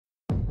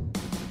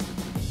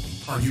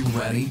Are you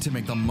ready to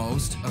make the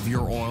most of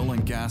your oil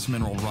and gas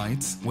mineral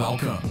rights?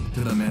 Welcome to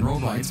the Mineral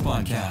Rights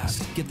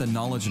Podcast. Get the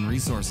knowledge and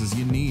resources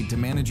you need to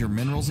manage your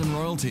minerals and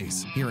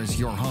royalties. Here is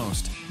your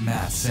host,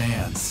 Matt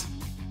Sands.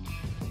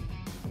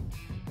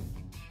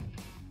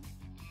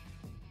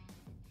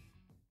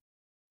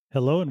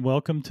 Hello and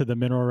welcome to the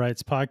Mineral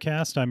Rights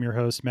Podcast. I'm your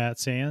host, Matt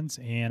Sands,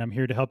 and I'm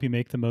here to help you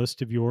make the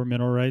most of your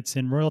mineral rights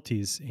and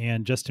royalties.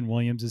 And Justin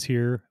Williams is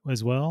here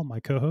as well, my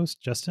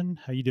co-host. Justin,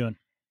 how you doing?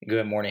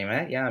 Good morning,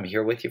 Matt. Yeah, I'm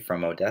here with you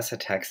from Odessa,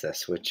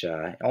 Texas, which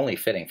only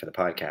fitting for the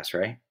podcast,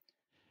 right?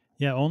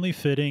 Yeah, only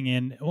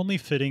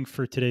fitting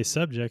for today's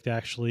subject,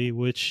 actually,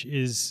 which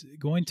is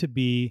going to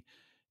be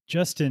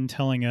Justin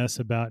telling us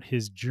about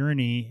his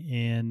journey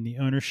in the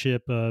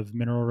ownership of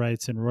mineral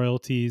rights and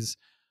royalties,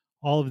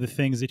 all of the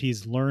things that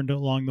he's learned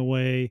along the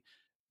way,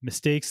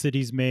 mistakes that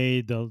he's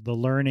made, the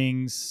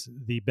learnings,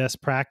 the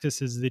best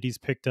practices that he's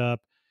picked up.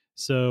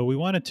 So we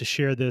wanted to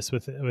share this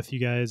with you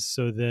guys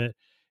so that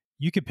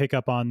you could pick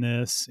up on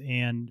this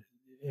and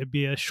it'd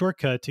be a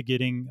shortcut to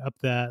getting up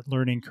that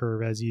learning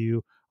curve as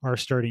you are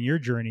starting your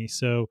journey.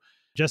 So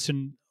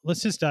Justin,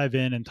 let's just dive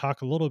in and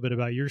talk a little bit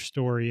about your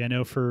story. I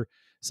know for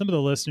some of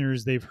the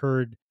listeners, they've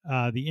heard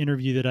the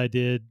interview that I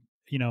did,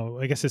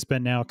 I guess it's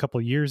been now a couple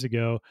of years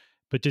ago,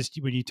 but just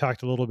when you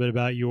talked a little bit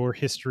about your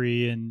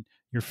history and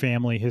your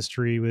family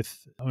history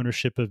with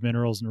ownership of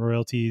minerals and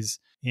royalties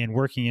and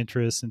working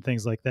interests and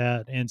things like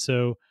that. And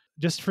so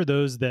just for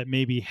those that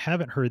maybe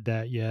haven't heard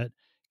that yet,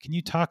 can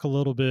you talk a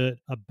little bit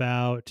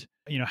about,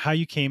 how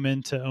you came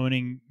into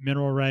owning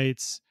mineral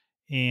rights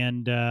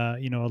and, a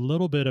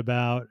little bit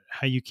about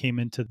how you came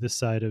into this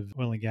side of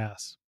oil and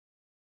gas?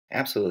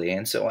 Absolutely.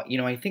 And so,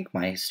 I think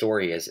my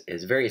story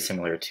is very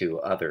similar to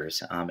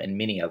others and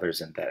many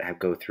others that have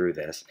go through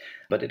this.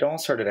 But it all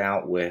started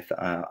out with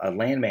a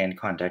landman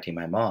contacting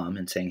my mom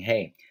and saying,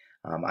 hey,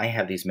 I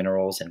have these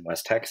minerals in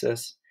West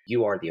Texas.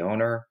 You are the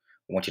owner.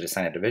 I want you to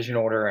sign a division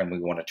order, and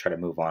we want to try to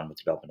move on with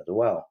development of the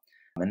well.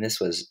 And this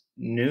was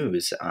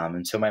news.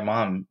 And so my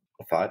mom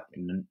thought,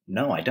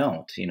 no, I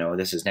don't.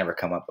 This has never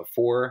come up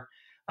before.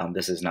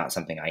 This is not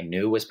something I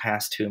knew was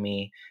passed to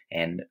me.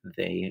 And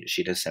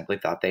she just simply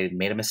thought they had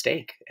made a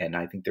mistake. And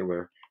I think there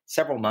were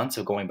several months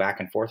of going back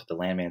and forth with the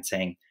landman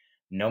saying,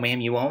 no,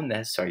 ma'am, you own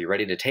this. Are you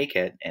ready to take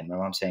it? And my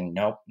mom saying,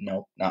 nope,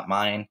 not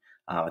mine.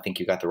 I think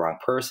you got the wrong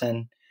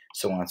person,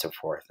 so on and so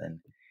forth.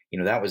 And,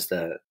 that was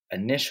the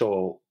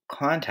initial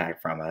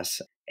contact from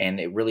us. And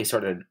it really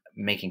started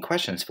making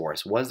questions for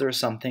us. Was there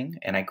something?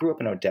 And I grew up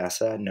in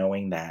Odessa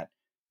knowing that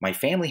my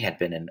family had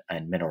been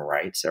in mineral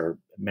rights or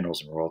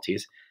minerals and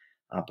royalties.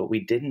 But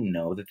we didn't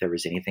know that there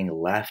was anything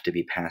left to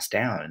be passed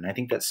down. And I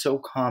think that's so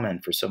common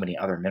for so many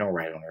other mineral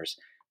right owners.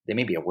 They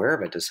may be aware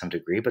of it to some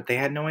degree, but they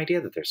had no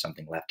idea that there's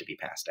something left to be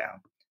passed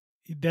down.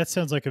 That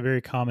sounds like a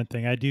very common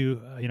thing. I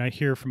do, I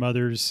hear from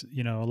others,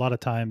 a lot of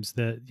times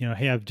that,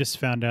 hey, I've just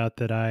found out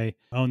that I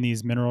own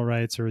these mineral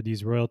rights or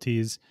these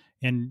royalties.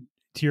 And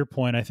to your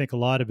point, I think a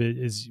lot of it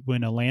is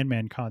when a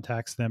landman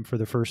contacts them for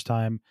the first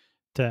time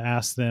to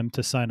ask them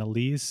to sign a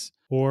lease,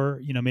 or,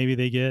 maybe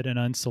they get an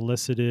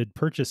unsolicited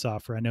purchase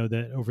offer. I know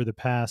that over the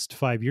past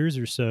 5 years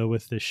or so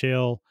with the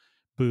shale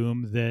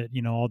boom that,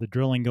 all the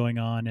drilling going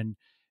on, and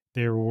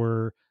there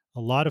were a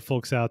lot of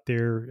folks out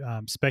there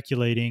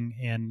speculating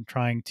and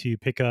trying to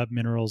pick up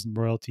minerals and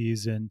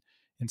royalties in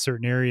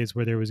certain areas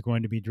where there was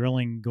going to be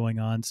drilling going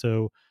on.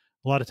 So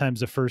a lot of times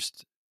the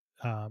first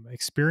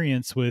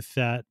experience with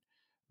that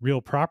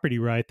real property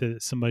right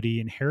that somebody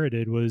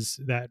inherited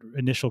was that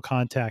initial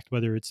contact,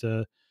 whether it's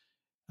a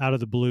out of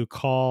the blue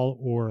call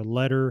or a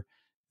letter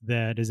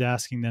that is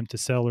asking them to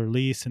sell or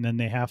lease. And then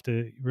they have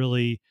to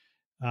really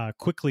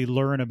quickly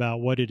learn about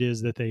what it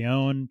is that they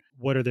own,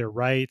 what are their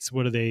rights,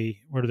 what are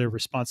their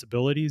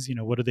responsibilities,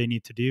 what do they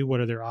need to do, what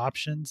are their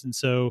options. And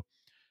so,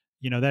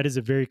 that is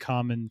a very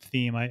common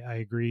theme. I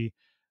agree.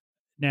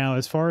 Now,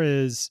 as far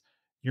as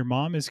your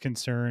mom is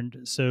concerned,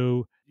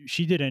 so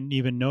she didn't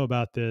even know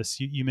about this.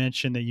 You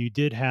mentioned that you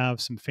did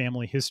have some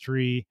family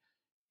history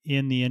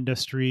in the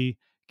industry.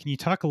 Can you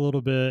talk a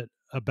little bit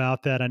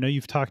about that? I know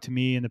you've talked to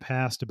me in the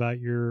past about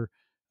your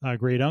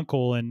great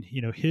uncle and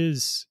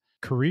his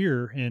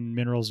career in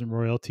minerals and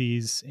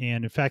royalties.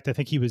 And in fact, I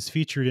think he was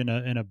featured in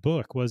a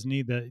book, wasn't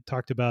he, that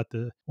talked about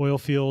the oil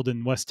field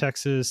in West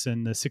Texas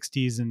in the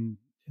 60s and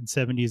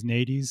 70s and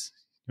 80s.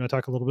 You want to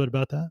talk a little bit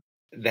about that?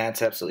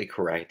 That's absolutely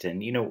correct.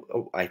 And,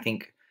 I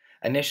think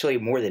initially,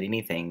 more than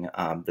anything,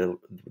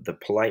 the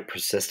polite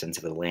persistence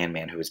of the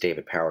landman, who was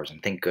David Powers,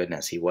 and thank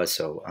goodness he was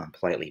so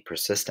politely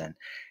persistent,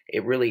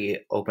 it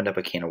really opened up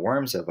a can of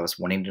worms of us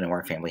wanting to know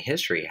our family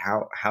history.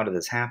 How did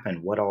this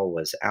happen? What all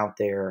was out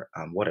there?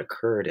 What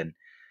occurred? And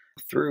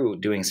through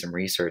doing some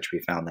research,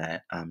 we found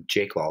that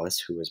Jake Lawless,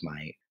 who was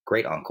my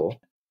great uncle,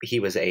 he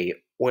was a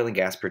oil and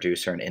gas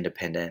producer and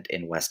independent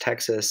in West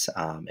Texas,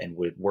 and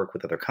would work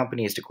with other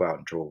companies to go out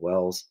and drill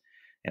wells.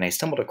 And I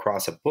stumbled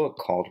across a book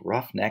called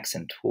Roughnecks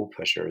and Tool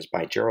Pushers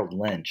by Gerald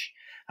Lynch,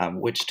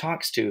 which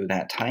talks to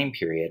that time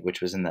period,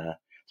 which was in the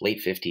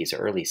late 50s,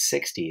 early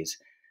 60s,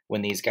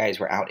 when these guys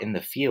were out in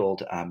the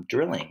field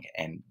drilling.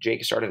 And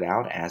Jake started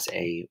out as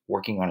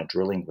working on a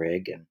drilling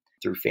rig. And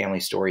through family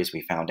stories,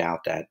 we found out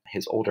that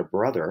his older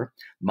brother,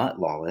 Mutt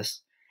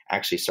Lawless,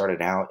 actually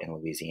started out in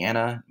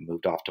Louisiana,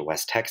 moved off to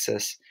West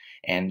Texas.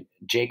 And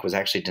Jake was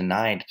actually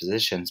denied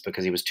positions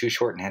because he was too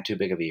short and had too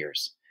big of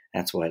ears.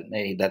 That's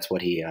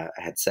what he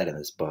had said in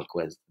this book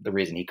was the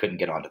reason he couldn't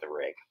get onto the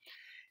rig.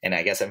 And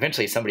I guess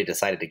eventually somebody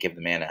decided to give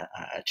the man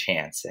a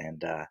chance.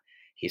 And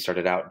he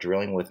started out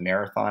drilling with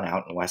Marathon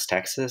out in West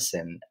Texas.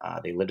 And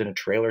they lived in a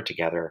trailer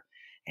together.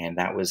 And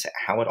that was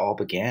how it all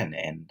began.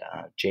 And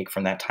Jake,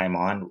 from that time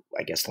on,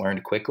 I guess,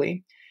 learned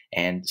quickly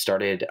and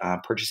started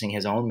purchasing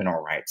his own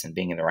mineral rights and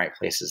being in the right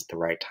places at the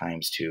right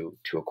times to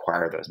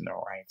acquire those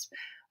mineral rights,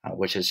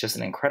 which is just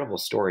an incredible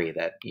story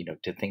that,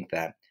 to think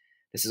that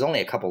this is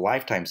only a couple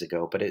lifetimes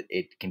ago, but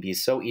it can be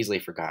so easily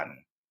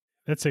forgotten.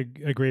 That's a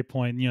great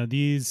point.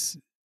 These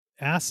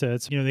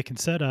assets, they can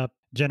set up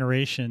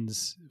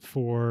generations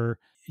for,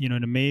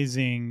 an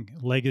amazing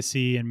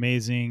legacy,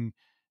 amazing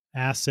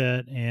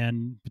asset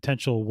and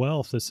potential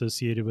wealth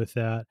associated with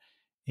that.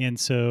 And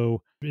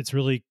so it's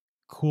really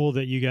cool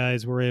that you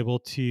guys were able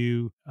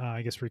to,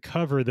 I guess,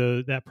 recover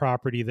that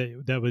property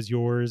that was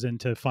yours and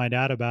to find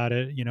out about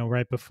it,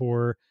 right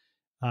before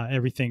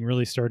everything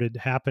really started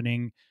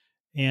happening.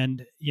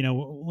 And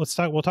we'll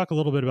talk a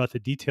little bit about the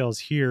details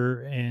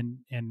here and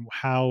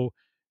how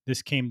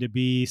this came to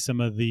be, some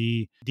of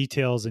the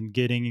details in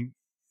getting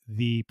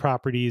the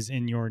properties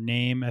in your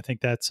name. I think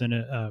that's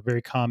a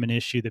very common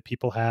issue that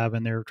people have,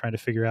 and they're trying to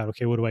figure out,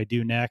 okay, what do I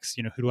do next?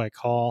 Who do I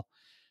call?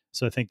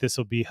 So I think this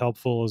will be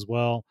helpful as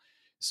well.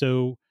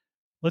 So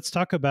let's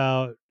talk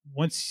about,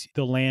 once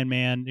the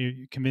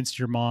landman convinced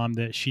your mom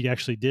that she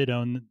actually did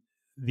own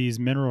these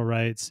mineral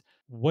rights,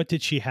 what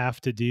did she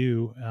have to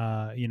do,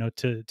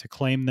 to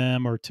claim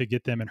them or to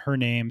get them in her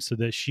name so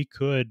that she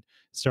could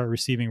start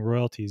receiving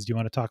royalties? Do you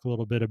want to talk a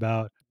little bit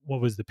about what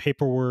was the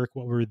paperwork,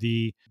 what were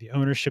the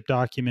ownership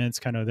documents,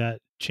 kind of that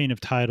chain of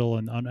title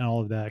and on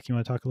all of that? Can you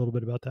want to talk a little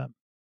bit about that?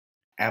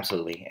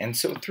 Absolutely. And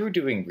so through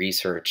doing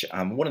research,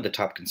 one of the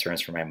top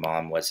concerns for my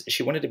mom was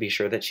she wanted to be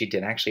sure that she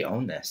did actually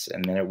own this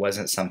and that it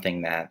wasn't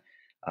something that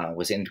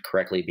was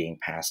incorrectly being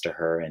passed to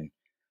her. And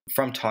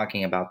from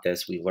talking about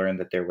this, we learned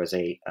that there was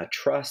a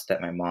trust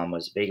that my mom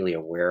was vaguely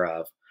aware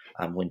of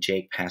when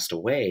Jake passed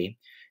away,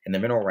 and the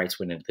mineral rights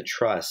went into the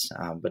trust.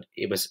 But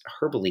it was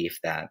her belief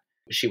that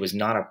she was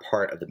not a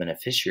part of the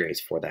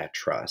beneficiaries for that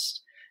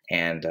trust.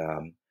 And,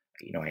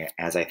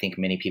 as I think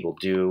many people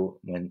do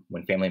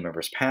when family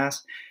members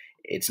pass,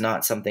 it's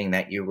not something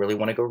that you really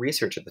want to go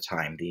research at the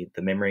time. The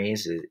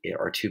memories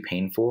are too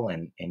painful,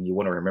 and you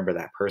want to remember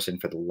that person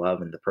for the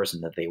love and the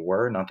person that they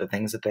were, not the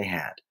things that they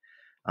had.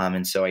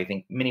 And so I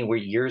think many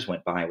years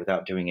went by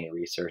without doing any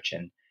research,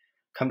 and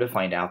come to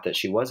find out that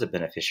she was a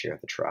beneficiary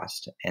of the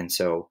trust. And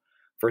so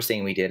first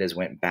thing we did is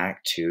went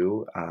back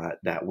to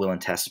that will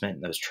and testament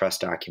and those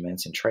trust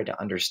documents and tried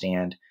to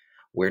understand,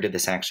 where did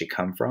this actually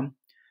come from,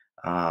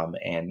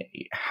 and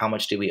how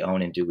much do we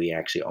own, and do we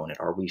actually own it?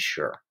 Are we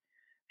sure?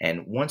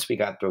 And once we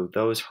got through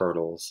those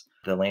hurdles,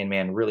 the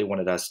landman really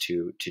wanted us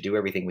to do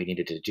everything we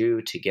needed to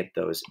do to get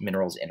those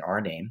minerals in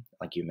our name,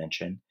 like you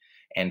mentioned.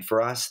 And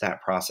for us,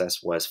 that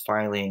process was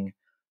filing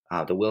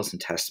the wills and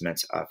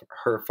testaments of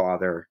her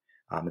father,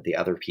 the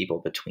other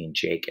people between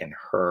Jake and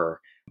her,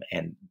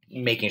 and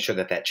making sure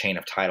that that chain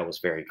of title was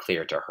very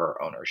clear to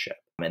her ownership.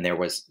 And there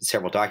was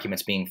several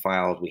documents being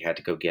filed. We had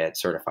to go get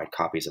certified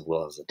copies of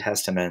wills and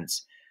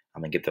testaments,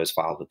 and get those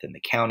filed within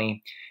the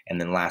county. And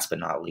then last but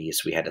not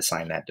least, we had to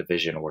sign that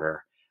division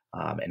order.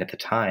 And at the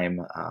time,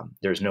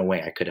 there's no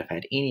way I could have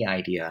had any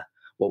idea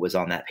what was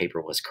on that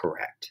paper was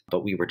correct.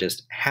 But we were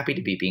just happy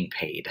to be being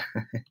paid.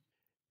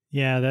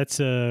 Yeah, that's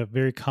a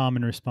very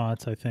common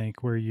response, I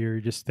think, where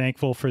you're just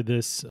thankful for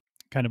this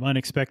kind of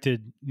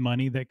unexpected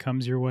money that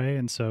comes your way.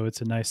 And so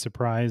it's a nice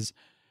surprise.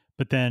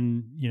 But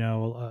then,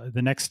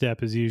 the next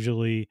step is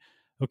usually,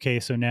 okay,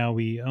 so now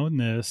we own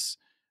this.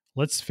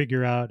 Let's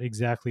figure out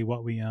exactly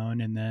what we own.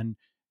 And then,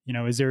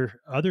 is there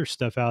other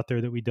stuff out there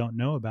that we don't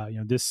know about?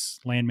 This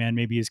landman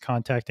maybe is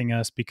contacting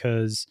us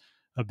because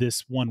of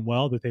this one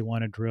well that they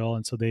want to drill.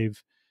 And so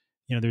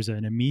there's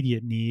an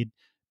immediate need.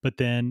 But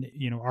then,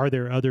 are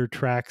there other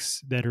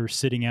tracks that are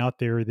sitting out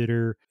there that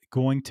are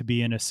going to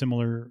be in a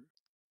similar,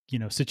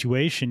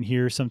 situation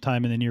here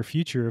sometime in the near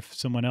future if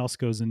someone else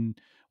goes and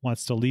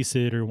wants to lease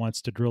it or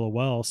wants to drill a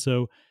well?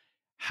 So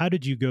how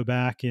did you go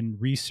back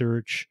and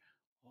research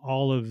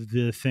all of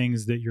the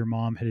things that your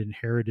mom had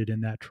inherited in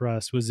that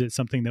trust? Was it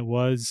something that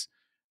was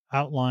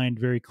outlined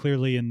very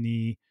clearly in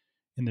the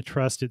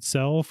trust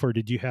itself, or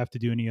did you have to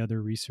do any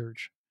other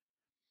research?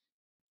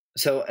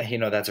 So,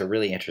 that's a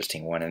really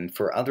interesting one. And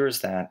for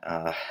others that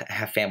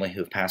have family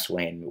who've passed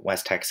away in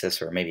West Texas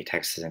or maybe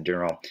Texas in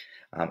general,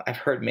 I've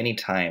heard many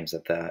times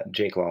that the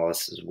Jake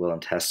Lawless's will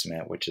and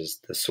testament, which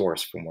is the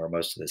source from where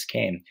most of this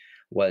came,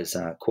 was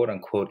quote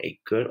unquote a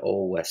good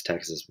old West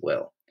Texas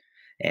will.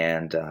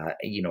 And,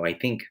 I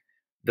think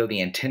though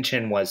the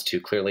intention was to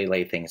clearly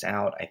lay things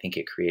out, I think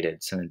it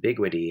created some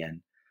ambiguity.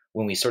 And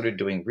when we started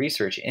doing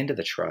research into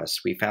the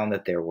trust, we found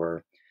that there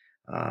were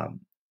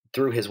um,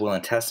 through his will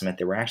and testament,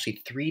 there were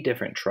actually three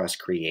different trusts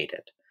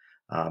created.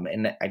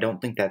 And I don't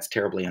think that's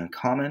terribly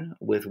uncommon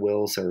with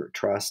wills or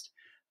trust.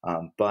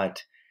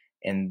 But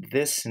in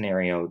this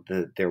scenario,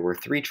 there were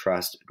three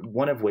trusts,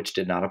 one of which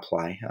did not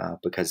apply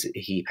because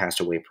he passed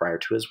away prior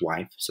to his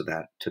wife. So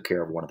that took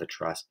care of one of the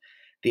trusts.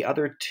 The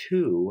other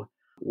two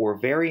were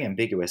very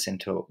ambiguous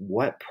into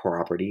what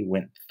property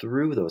went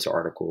through those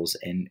articles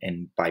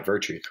and by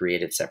virtue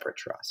created separate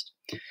trust.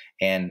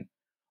 And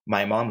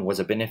my mom was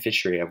a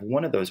beneficiary of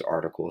one of those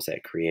articles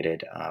that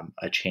created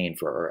a chain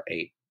for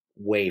a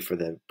way for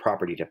the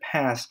property to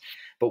pass,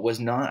 but was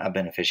not a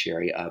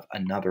beneficiary of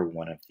another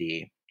one of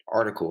the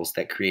articles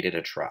that created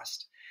a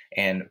trust.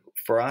 And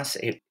for us,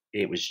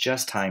 it was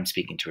just time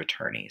speaking to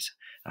attorneys.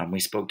 We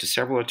spoke to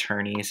several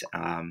attorneys,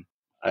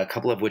 a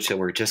couple of which that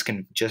were just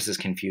as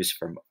confused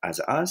as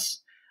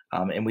us.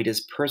 And we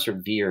just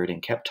persevered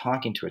and kept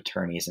talking to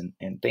attorneys.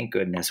 And thank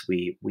goodness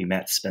we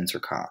met Spencer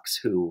Cox,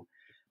 who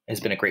has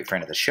been a great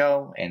friend of the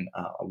show and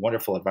a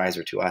wonderful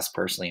advisor to us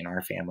personally and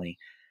our family.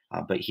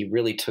 But he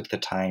really took the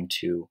time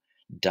to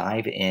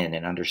dive in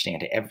and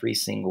understand every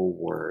single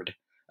word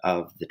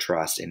of the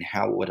trust and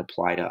how it would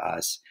apply to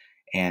us.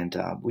 And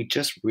we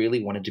just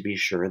really wanted to be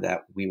sure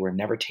that we were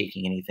never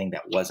taking anything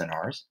that wasn't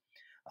ours,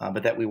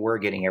 but that we were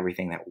getting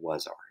everything that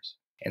was ours.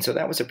 And so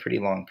that was a pretty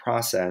long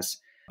process.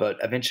 But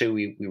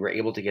eventually we were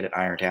able to get it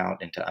ironed out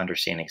and to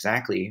understand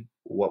exactly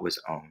what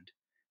was owned.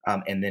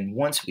 And then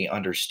once we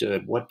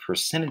understood what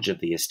percentage of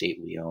the estate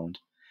we owned,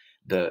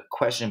 the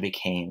question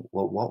became,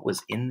 well, what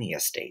was in the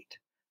estate?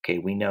 Okay,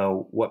 we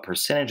know what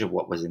percentage of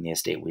what was in the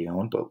estate we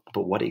owned,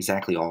 but what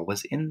exactly all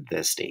was in the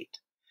estate?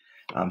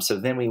 So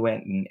then we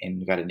went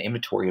and got an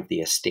inventory of the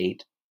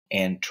estate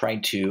and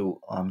tried to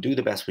do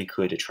the best we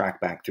could to track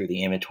back through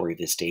the inventory of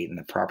the estate and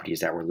the properties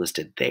that were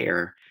listed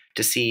there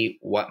to see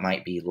what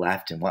might be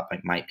left and what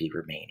might be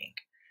remaining.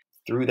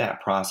 Through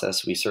that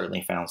process, we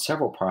certainly found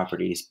several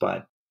properties,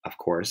 but of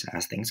course,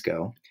 as things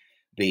go,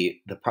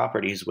 the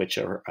properties which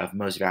are of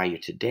most value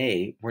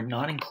today were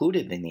not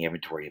included in the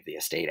inventory of the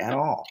estate at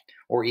all,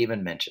 or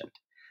even mentioned.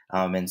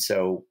 And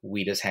so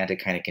we just had to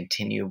kind of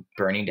continue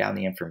burning down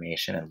the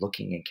information and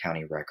looking in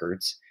county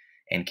records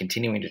and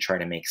continuing to try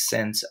to make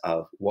sense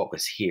of what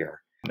was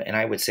here. And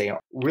I would say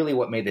really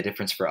what made the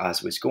difference for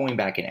us was going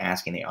back and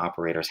asking the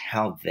operators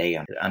how they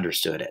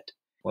understood it,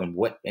 and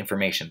what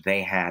information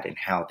they had and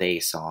how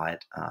they saw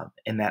it.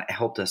 And that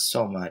helped us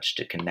so much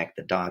to connect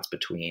the dots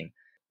between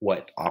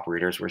what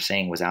operators were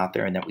saying was out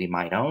there and that we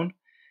might own,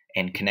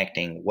 and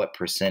connecting what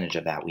percentage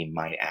of that we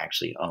might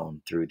actually own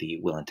through the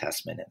will and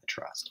testament and the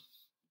trust.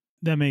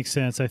 That makes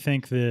sense. I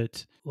think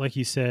that, like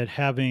you said,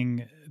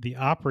 having the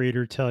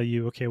operator tell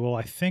you, okay, well,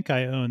 I think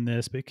I own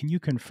this, but can you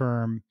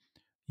confirm,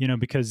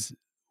 because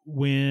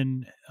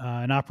when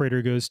an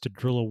operator goes to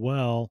drill a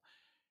well,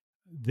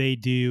 they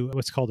do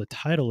what's called a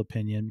title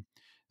opinion.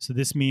 So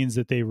this means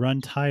that they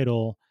run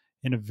title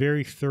in a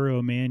very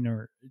thorough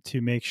manner to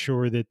make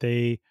sure that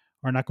they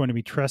are not going to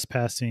be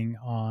trespassing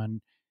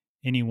on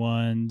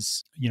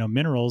anyone's,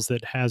 minerals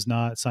that has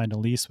not signed a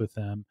lease with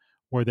them,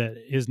 or that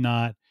is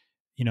not,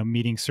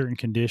 meeting certain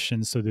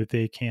conditions so that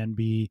they can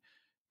be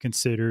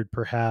considered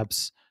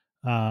perhaps,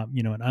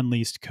 an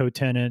unleased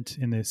co-tenant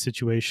in the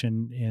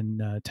situation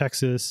in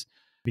Texas,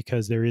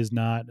 because there is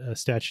not a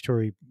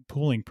statutory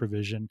pooling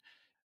provision.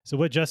 So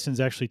what Justin's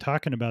actually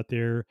talking about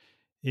there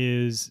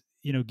is,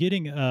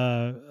 getting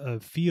a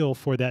feel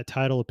for that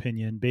title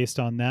opinion based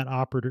on that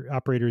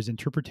operator's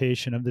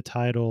interpretation of the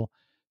title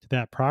to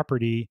that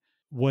property,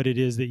 what it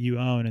is that you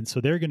own. And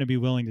so they're going to be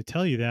willing to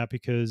tell you that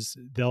because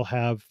they'll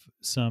have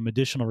some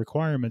additional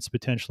requirements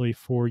potentially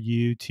for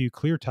you to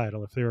clear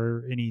title if there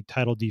are any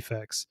title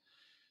defects.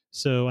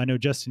 So I know,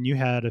 Justin, you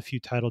had a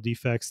few title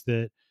defects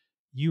that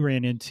you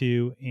ran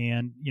into,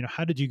 and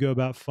how did you go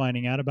about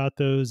finding out about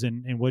those,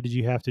 and what did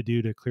you have to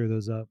do to clear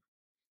those up?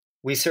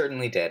 We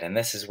certainly did, and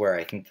this is where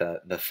I think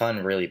the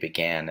fun really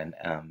began. And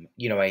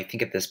I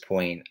think at this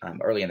point,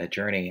 early in the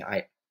journey,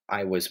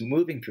 I was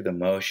moving through the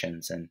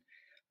motions, and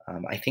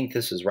I think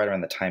this was right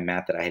around the time,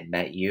 Matt, that I had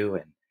met you,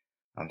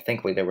 and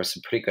thankfully there was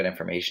some pretty good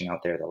information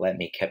out there that let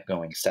me keep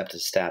going step to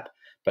step,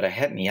 but I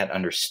hadn't yet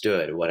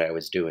understood what I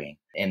was doing.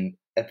 And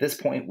at this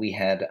point, we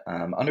had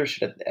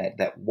understood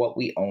that what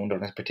we owned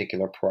on this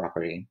particular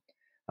property,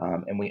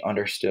 and we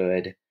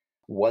understood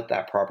what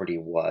that property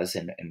was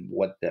and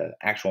what the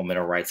actual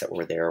mineral rights that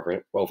were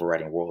there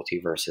overriding royalty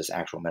versus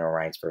actual mineral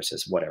rights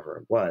versus whatever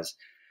it was.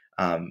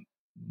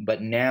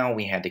 But now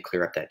we had to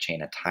clear up that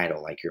chain of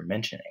title, like you're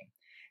mentioning.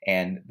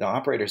 And the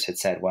operators had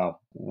said, well,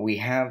 we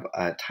have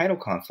a title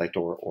conflict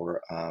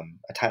or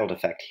a title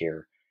defect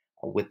here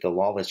with the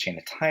lawless chain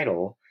of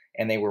title.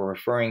 And they were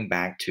referring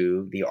back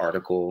to the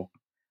article,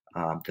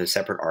 the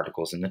separate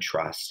articles in the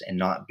trust, and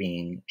not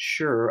being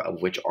sure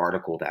of which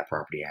article that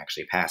property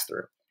actually passed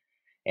through.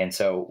 And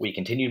so we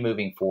continued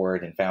moving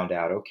forward and found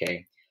out,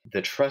 okay,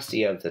 the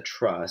trustee of the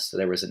trust, so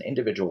there was an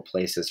individual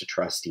placed as a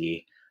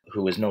trustee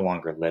who was no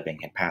longer living,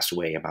 had passed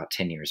away about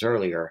 10 years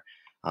earlier.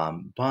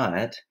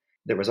 But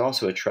there was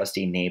also a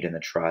trustee named in the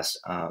trust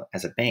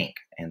as a bank.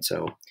 And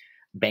so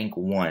Bank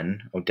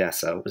One,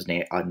 Odessa, was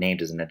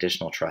named as an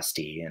additional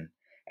trustee. And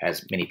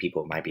as many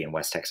people might be in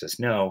West Texas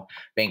know,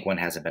 Bank One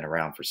hasn't been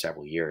around for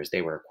several years.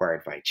 They were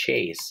acquired by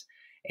Chase.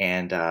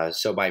 And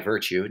so by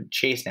virtue,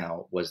 Chase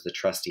now was the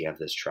trustee of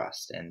this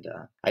trust. And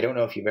I don't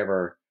know if you've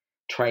ever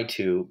tried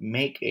to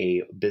make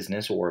a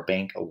business or a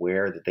bank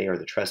aware that they are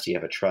the trustee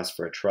of a trust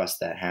for a trust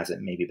that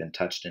hasn't maybe been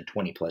touched in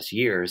 20 plus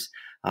years.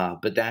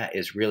 But that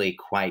is really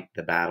quite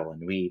the battle.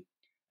 And we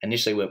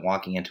initially went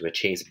walking into a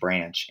Chase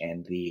branch,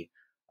 and the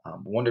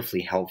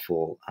wonderfully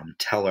helpful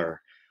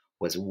teller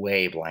was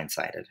way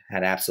blindsided,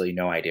 had absolutely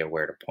no idea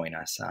where to point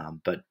us,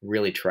 but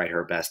really tried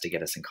her best to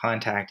get us in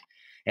contact.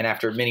 And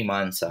after many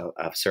months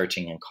of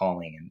searching and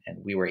calling,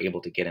 and we were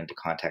able to get into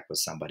contact with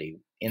somebody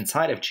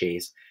inside of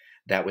Chase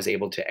that was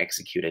able to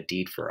execute a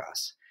deed for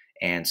us.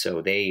 And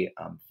so they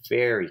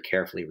very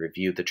carefully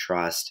reviewed the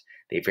trust.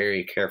 They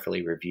very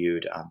carefully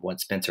reviewed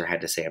what Spencer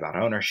had to say about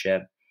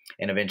ownership,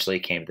 and eventually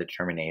came to the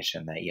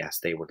determination that, yes,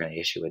 they were going to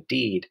issue a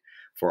deed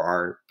for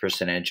our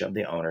percentage of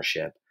the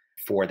ownership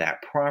for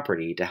that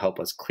property to help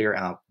us clear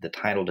out the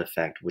title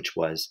defect, which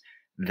was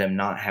them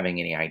not having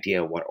any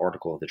idea what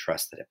article of the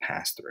trust that it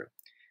passed through.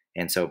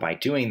 And so by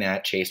doing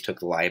that, Chase took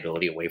the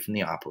liability away from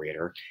the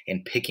operator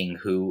in picking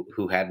who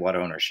had what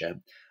ownership.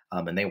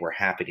 And they were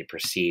happy to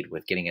proceed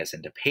with getting us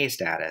into pay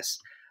status.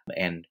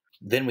 And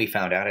then we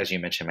found out, as you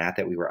mentioned, Matt,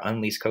 that we were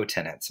unleased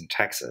co-tenants in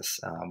Texas,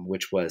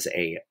 which was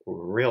a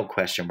real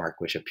question mark,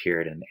 which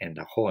appeared, and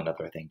a whole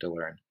another thing to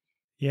learn.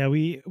 Yeah,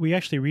 we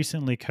actually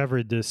recently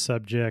covered this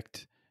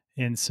subject.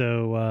 And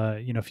so,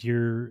 if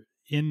you're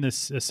in a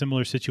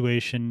similar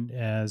situation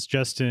as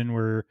Justin,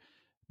 where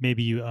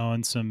maybe you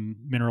own some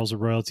minerals or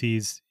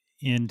royalties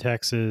in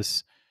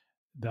Texas,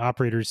 the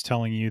operator's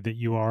telling you that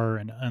you are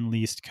an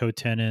unleased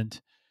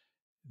co-tenant,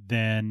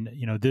 then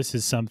this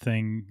is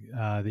something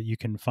that you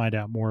can find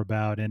out more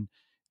about. And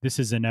this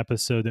is an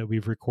episode that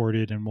we've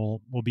recorded, and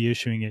we'll be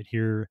issuing it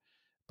here.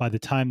 By the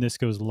time this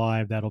goes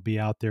live, that'll be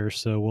out there.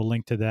 So we'll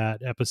link to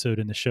that episode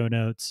in the show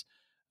notes.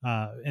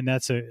 And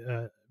that's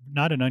a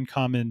not an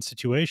uncommon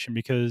situation,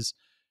 because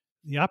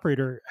the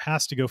operator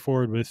has to go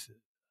forward with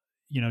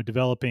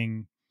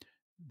developing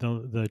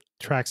the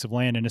tracts of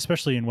land, and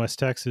especially in West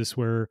Texas,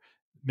 where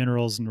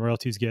minerals and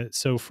royalties get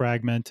so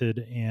fragmented,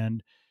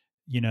 and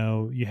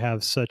you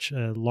have such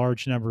a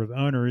large number of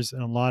owners,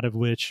 and a lot of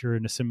which are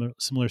in a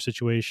similar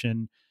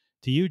situation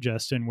to you,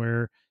 Justin,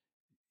 where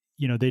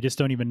they just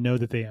don't even know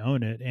that they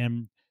own it.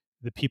 And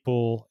the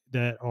people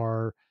that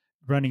are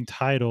running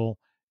title,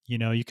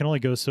 you can only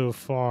go so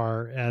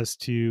far as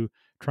to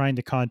trying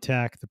to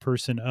contact the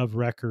person of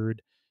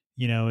record.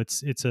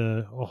 It's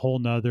a whole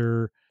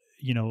nother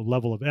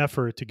level of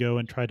effort to go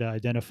and try to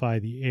identify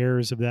the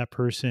heirs of that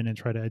person, and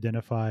try to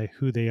identify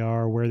who they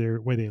are, where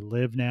they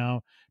live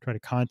now, try to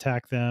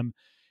contact them.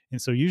 And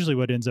so usually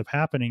what ends up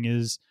happening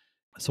is,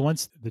 so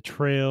once the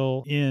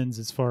trail ends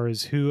as far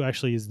as who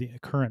actually is the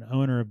current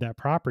owner of that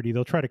property,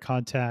 they'll try to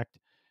contact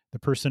the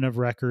person of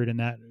record, and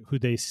that who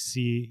they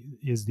see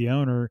is the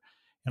owner.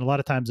 And a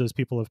lot of times those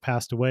people have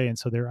passed away, and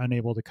so they're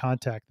unable to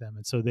contact them.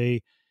 And so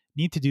they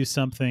need to do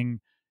something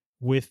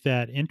with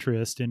that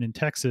interest. And in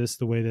Texas,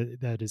 the way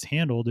that is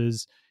handled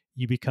is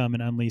you become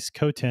an unleased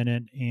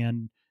co-tenant,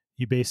 and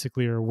you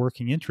basically are a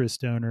working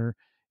interest owner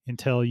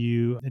until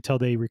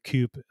they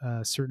recoup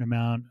a certain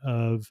amount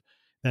of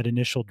that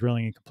initial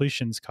drilling and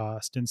completions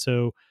cost. And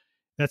so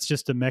that's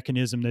just a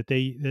mechanism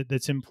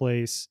that's in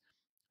place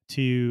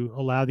to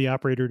allow the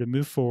operator to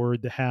move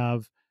forward, to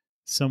have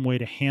some way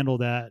to handle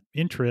that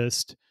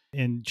interest.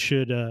 And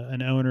should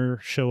an owner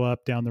show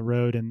up down the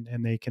road,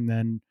 and they can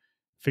then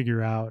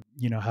figure out,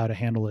 how to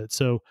handle it.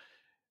 So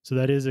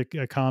that is a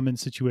common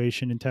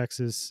situation in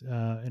Texas.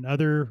 In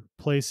other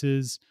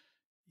places,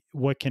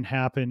 what can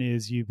happen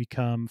is you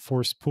become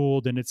force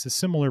pooled, and it's a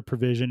similar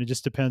provision. It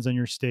just depends on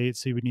your state.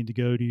 So you would need to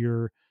go to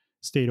your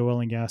state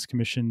oil and gas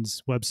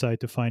commission's website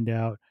to find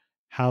out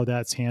how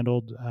that's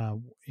handled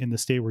in the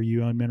state where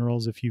you own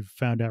minerals, if you've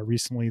found out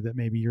recently that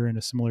maybe you're in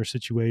a similar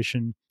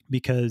situation.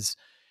 Because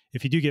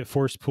if you do get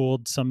force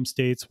pooled, some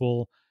states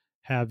will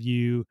have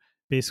you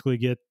basically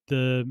get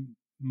the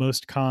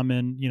most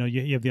common,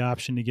 you have the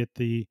option to get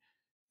the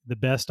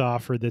best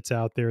offer that's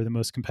out there, the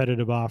most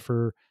competitive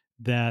offer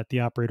that the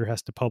operator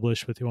has to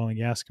publish with the Oil and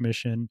Gas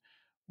Commission.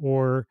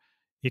 Or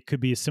it could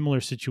be a similar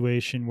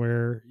situation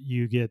where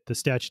you get the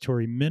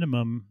statutory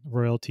minimum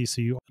royalty.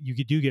 So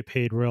you do get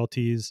paid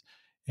royalties,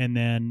 and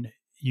then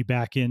you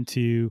back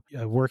into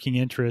a working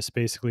interest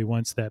basically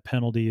once that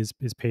penalty is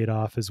paid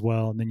off as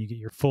well. And then you get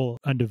your full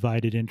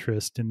undivided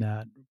interest in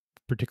that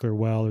particular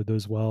well or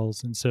those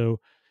wells. And so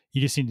you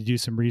just need to do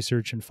some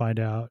research and find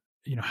out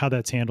how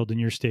that's handled in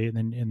your state,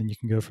 and then you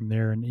can go from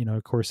there. And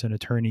of course, an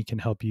attorney can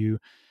help you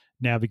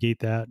navigate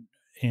that,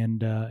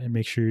 and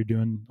make sure you're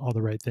doing all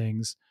the right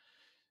things.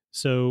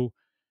 So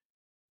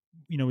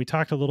we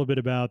talked a little bit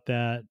about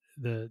that,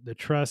 the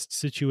trust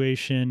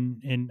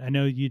situation. And I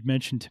know you'd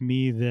mentioned to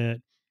me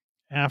that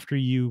after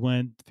you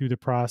went through the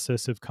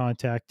process of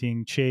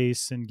contacting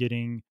Chase and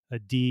getting a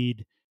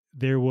deed,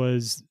 there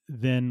was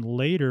then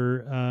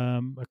later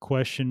a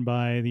question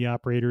by the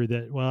operator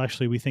that, well,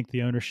 actually, we think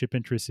the ownership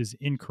interest is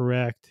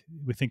incorrect.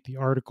 We think the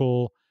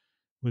article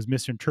was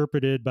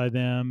misinterpreted by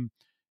them.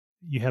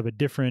 You have a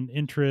different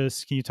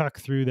interest. Can you talk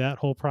through that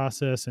whole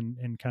process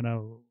and kind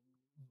of,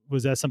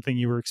 was that something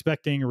you were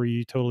expecting, or were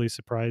you totally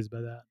surprised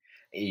by that?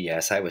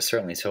 Yes, I was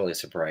certainly totally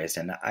surprised.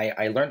 And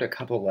I learned a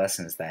couple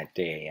lessons that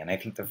day. And I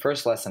think the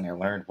first lesson I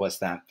learned was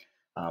that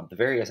the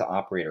various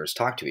operators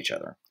talk to each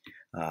other.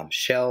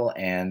 Shell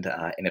and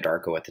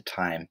Anadarko at the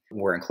time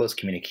were in close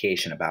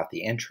communication about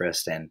the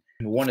interest. And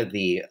one of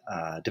the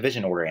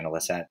division order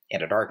analysts at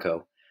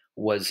Anadarko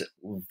was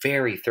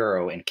very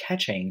thorough in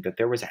catching that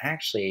there was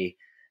actually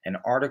an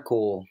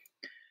article,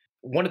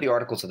 one of the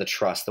articles of the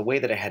trust, the way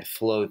that it had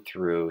flowed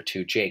through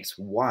to Jake's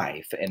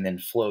wife and then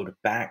flowed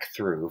back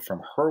through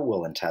from her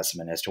will and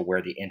testament as to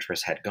where the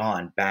interest had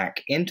gone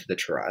back into the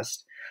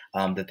trust,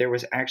 that there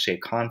was actually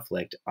a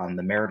conflict on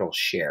the marital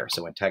share.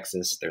 So in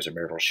Texas, there's a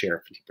marital share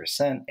of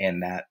 50%,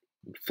 and that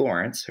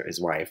Florence,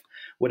 his wife,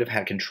 would have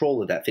had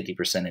control of that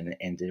 50%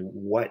 and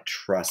what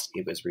trust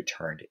it was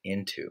returned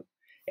into.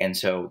 And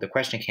so the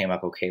question came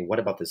up, okay, what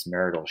about this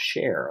marital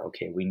share?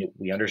 Okay,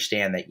 we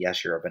understand that,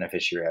 yes, you're a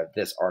beneficiary of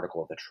this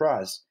article of the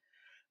trust,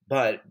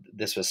 but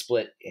this was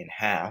split in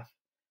half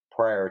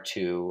prior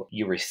to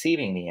you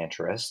receiving the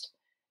interest.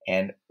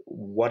 And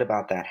what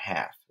about that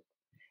half?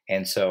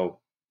 And so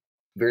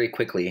very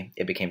quickly,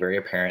 it became very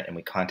apparent, and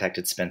we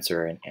contacted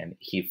Spencer, and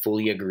he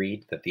fully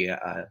agreed that the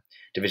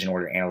division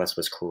order analyst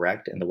was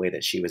correct in the way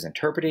that she was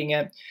interpreting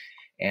it.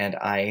 And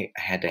I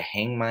had to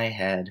hang my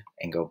head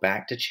and go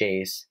back to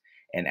Chase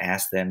and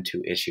ask them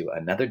to issue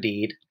another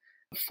deed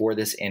for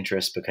this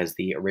interest because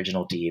the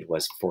original deed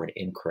was for an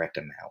incorrect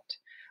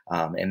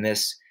amount. And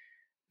this,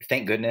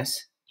 thank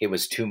goodness, it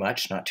was too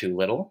much, not too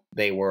little.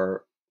 They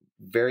were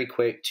very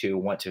quick to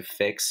want to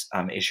fix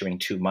issuing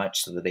too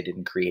much so that they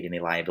didn't create any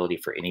liability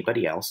for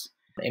anybody else.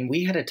 And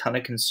we had a ton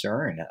of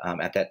concern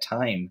at that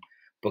time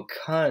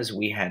because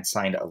we had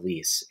signed a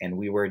lease and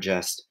we were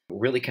just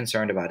really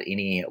concerned about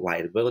any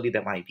liability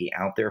that might be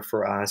out there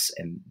for us.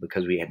 And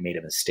because we had made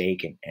a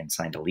mistake and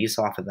signed a lease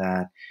off of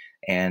that.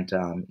 And,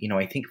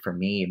 I think for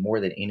me, more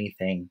than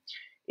anything,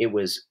 it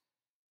was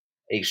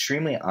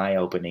extremely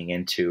eye-opening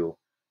into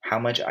how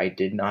much I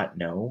did not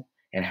know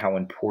and how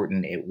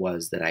important it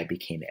was that I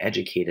became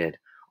educated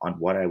on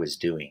what I was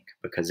doing,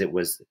 because there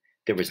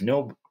was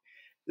no,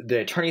 the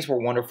attorneys were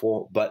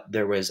wonderful, but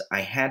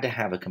I had to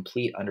have a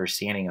complete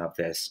understanding of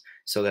this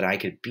so that I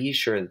could be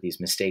sure that these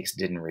mistakes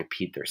didn't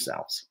repeat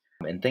themselves.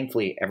 And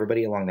thankfully,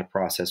 everybody along the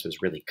process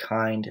was really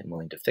kind and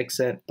willing to fix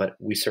it, but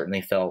we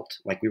certainly felt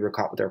like we were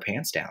caught with our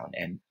pants down.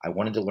 And I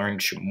wanted to learn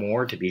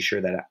more to be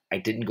sure that I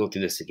didn't go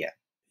through this again.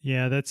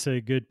 Yeah, that's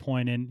a good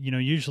point. And,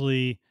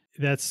 usually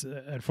that's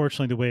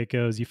unfortunately the way it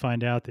goes. You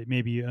find out that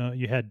maybe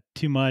you had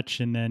too much,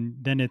 and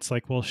then it's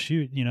like, well,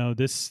 shoot,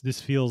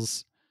 this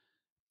feels,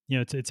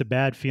 it's a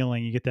bad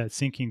feeling. You get that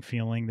sinking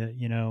feeling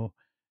that,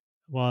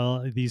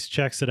 well, these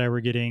checks that I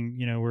were getting,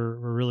 were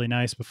really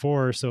nice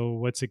before. So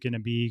what's it going to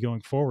be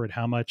going forward?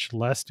 How much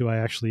less do I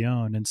actually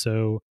own? And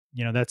so,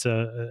 that's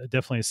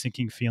definitely a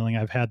sinking feeling.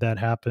 I've had that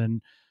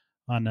happen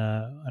on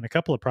a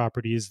couple of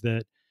properties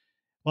that,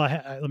 well,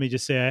 let me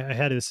just say, I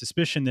had a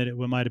suspicion that it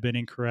might have been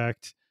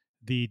incorrect.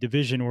 The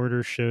division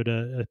order showed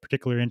a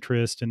particular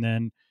interest, and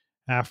then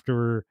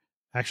after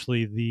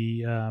actually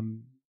the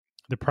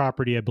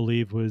property, I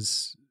believe,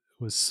 was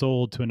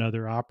sold to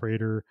another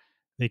operator,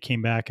 they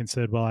came back and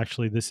said, well,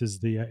 actually, this is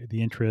the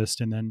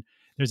interest, and then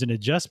there's an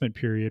adjustment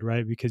period,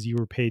 right? Because you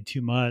were paid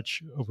too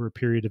much over a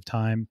period of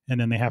time, and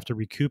then they have to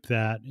recoup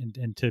that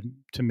and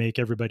to make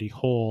everybody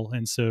whole.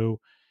 And so,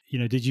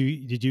 did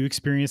you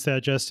experience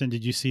that, Justin?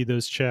 Did you see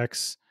those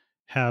checks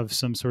have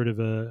some sort of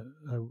a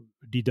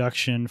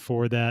deduction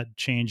for that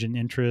change in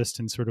interest,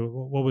 and sort of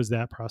what was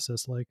that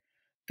process like?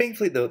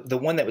 Thankfully, the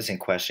one that was in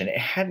question, it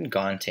hadn't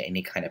gone to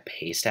any kind of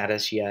pay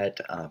status yet.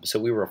 So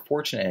we were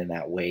fortunate in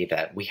that way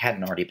that we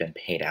hadn't already been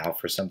paid out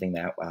for something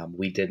that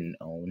we didn't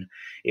own.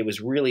 It was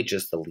really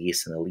just the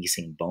lease and the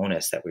leasing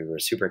bonus that we were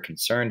super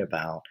concerned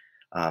about.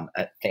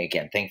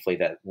 Again, thankfully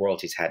that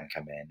royalties hadn't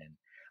come in. And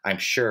I'm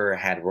sure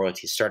had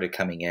royalties started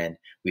coming in,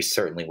 we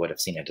certainly would have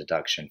seen a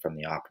deduction from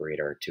the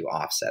operator to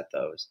offset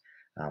those.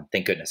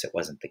 Thank goodness it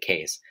wasn't the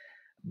case.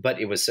 But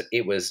it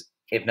was,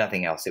 if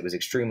nothing else, it was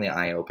extremely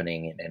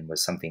eye-opening and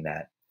was something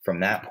that from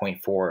that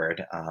point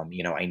forward,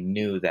 I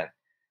knew that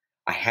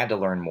I had to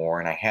learn more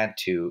and I had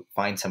to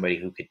find somebody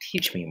who could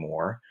teach me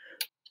more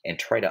and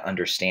try to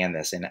understand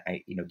this. And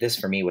this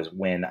for me was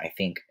when I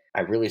think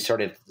I really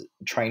started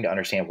trying to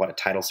understand what a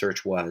title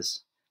search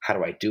was. How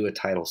do I do a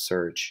title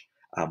search?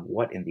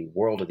 What in the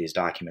world are these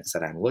documents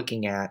that I'm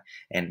looking at?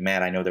 And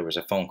Matt, I know there was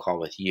a phone call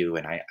with you,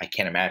 and I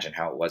can't imagine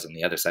how it was on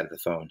the other side of the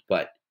phone,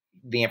 but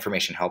the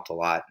information helped a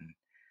lot.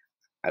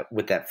 And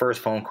with that first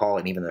phone call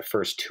and even the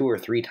first 2 or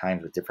 3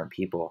 times with different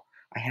people,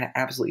 I had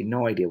absolutely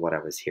no idea what I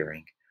was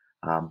hearing.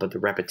 But the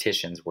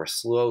repetitions were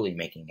slowly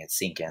making it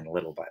sink in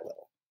little by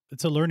little.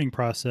 It's a learning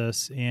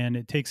process and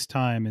it takes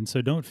time. And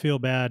so don't feel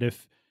bad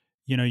if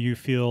you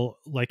feel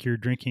like you're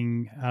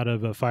drinking out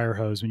of a fire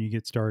hose when you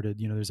get started.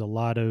 There's a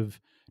lot of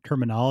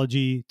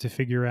terminology to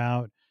figure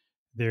out.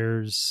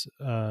 There's,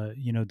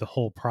 the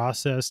whole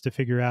process to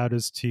figure out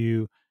as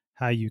to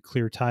how you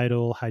clear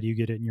title, how do you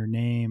get it in your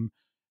name,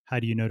 how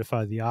do you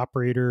notify the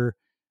operator,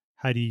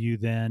 how do you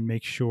then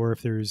make sure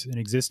if there's an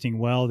existing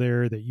well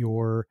there that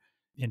you're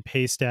in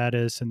pay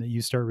status and that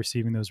you start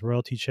receiving those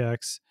royalty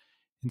checks.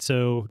 And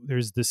so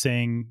there's the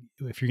saying,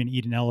 if you're going to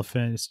eat an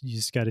elephant, you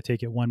just got to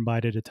take it one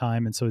bite at a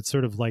time. And so it's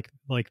sort of like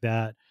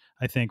that,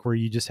 I think, where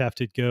you just have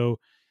to go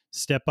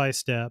step by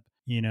step.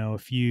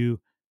 If you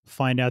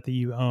find out that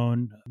you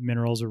own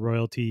minerals or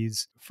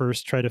royalties,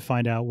 first try to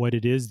find out what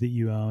it is that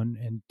you own.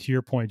 And to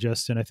your point,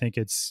 Justin, I think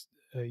it's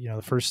the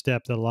first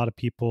step that a lot of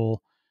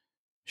people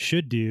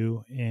should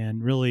do.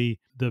 And really,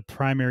 the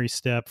primary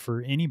step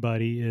for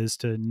anybody is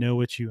to know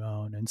what you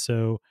own. And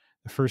so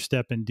the first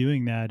step in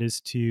doing that is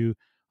to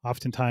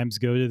oftentimes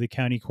go to the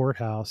county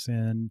courthouse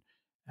and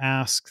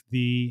ask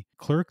the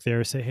clerk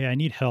there, say, hey, I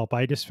need help.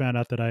 I just found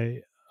out that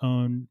I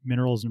own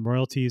minerals and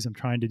royalties. I'm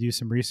trying to do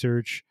some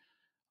research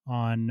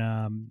on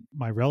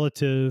my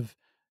relative.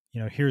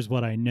 Here's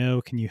what I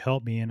know. Can you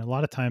help me? And a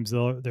lot of times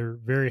they're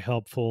very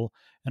helpful.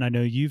 And I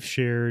know you've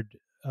shared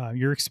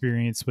your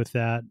experience with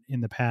that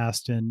in the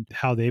past and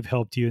how they've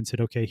helped you and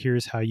said, okay,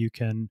 here's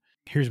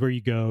where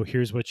you go,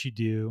 here's what you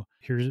do,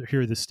 here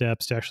are the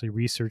steps to actually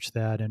research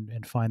that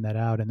and find that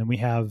out. And then we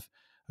have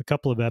a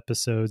couple of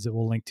episodes that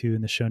we'll link to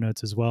in the show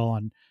notes as well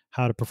on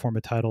how to perform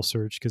a title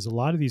search, because a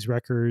lot of these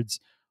records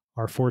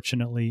are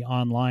fortunately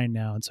online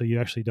now. And so you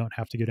actually don't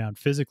have to go down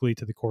physically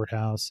to the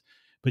courthouse,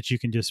 but you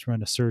can just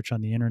run a search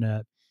on the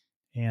internet.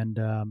 And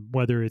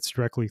whether it's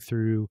directly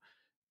through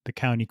the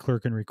county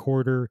clerk and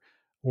recorder,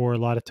 or a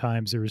lot of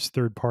times there's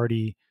third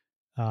party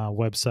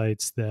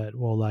websites that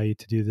will allow you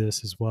to do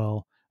this as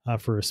well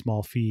for a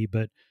small fee.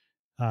 But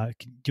do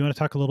you want to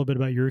talk a little bit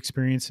about your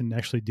experience in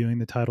actually doing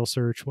the title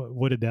search?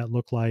 What did that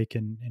look like,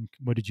 and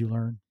what did you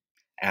learn?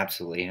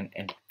 Absolutely.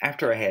 And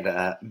after I had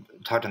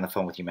talked on the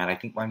phone with you, Matt, I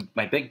think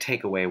my big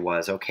takeaway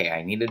was, okay,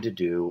 I needed to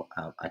do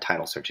a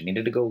title search. I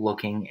needed to go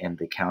looking in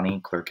the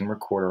county clerk and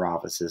recorder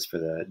offices for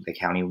the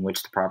county in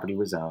which the property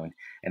was owned.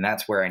 And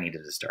that's where I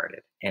needed to start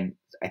it. And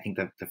I think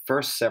the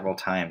first several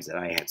times that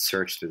I had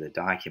searched through the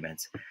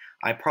documents,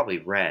 I probably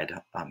read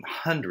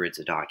hundreds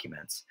of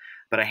documents,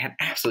 but I had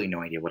absolutely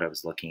no idea what I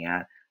was looking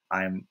at.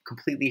 I'm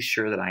completely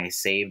sure that I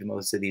saved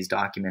most of these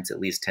documents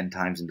at least 10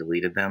 times and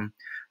deleted them,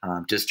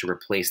 just to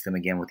replace them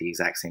again with the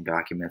exact same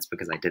documents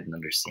because I didn't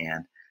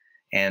understand.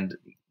 And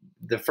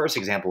the first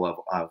example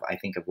of I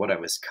think of what I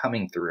was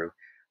coming through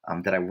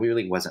that I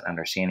really wasn't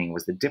understanding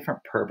was the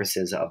different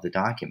purposes of the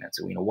documents.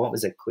 So, what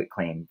was a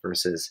quitclaim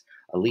versus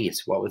a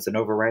lease? What was an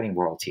overriding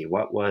royalty?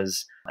 What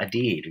was a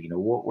deed?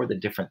 What were the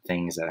different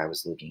things that I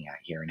was looking at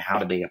here and how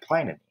did they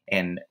apply to me?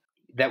 And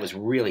that was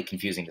really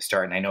confusing to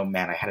start. And I know,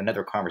 Matt, I had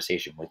another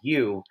conversation with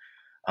you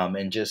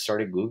and just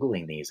started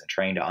Googling these and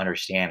trying to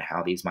understand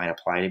how these might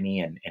apply to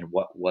me and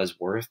what was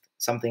worth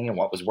something and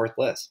what was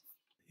worthless.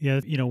 Yeah,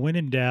 when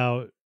in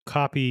doubt,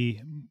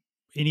 copy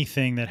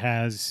anything that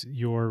has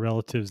your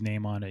relative's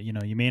name on it.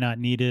 You may not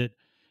need it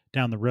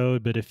down the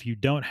road, but if you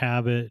don't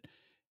have it,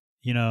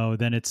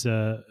 then it's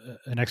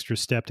an extra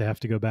step to have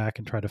to go back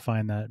and try to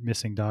find that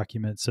missing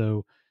document.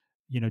 So,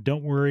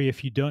 don't worry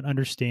if you don't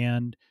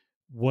understand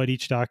what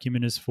each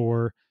document is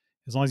for.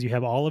 As long as you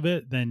have all of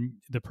it, then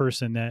the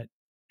person that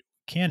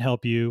can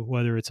help you,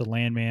 whether it's a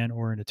landman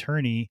or an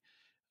attorney,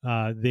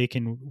 they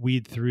can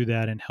weed through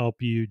that and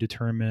help you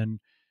determine,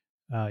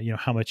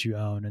 how much you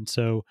own. And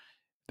so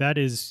that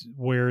is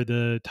where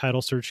the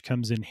title search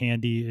comes in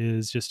handy,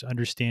 is just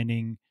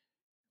understanding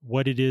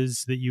what it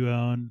is that you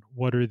own,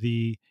 what are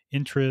the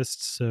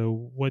interests.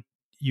 So what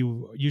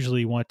you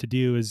usually want to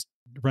do is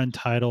run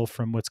title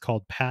from what's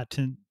called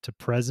patent to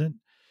present.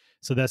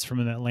 So that's from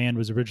when that land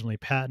was originally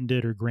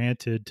patented or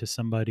granted to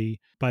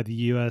somebody by the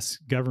US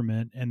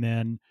government. And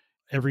then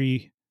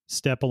every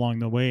step along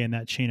the way in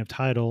that chain of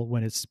title,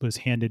 when it was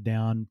handed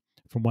down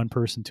from one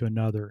person to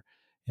another.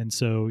 And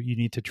so you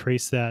need to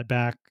trace that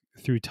back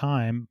through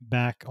time,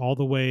 back all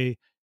the way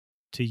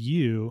to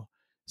you,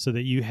 so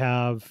that you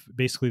have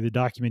basically the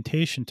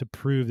documentation to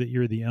prove that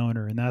you're the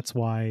owner. And that's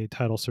why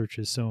title search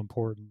is so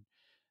important.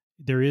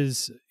 There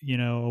is,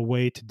 a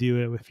way to do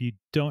it. If you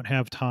don't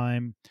have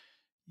time,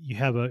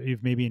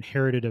 you've maybe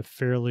inherited a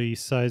fairly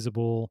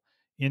sizable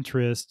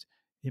interest,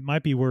 it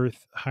might be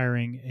worth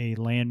hiring a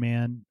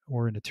landman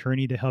or an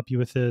attorney to help you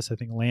with this. I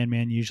think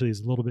landman usually is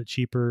a little bit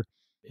cheaper.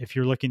 If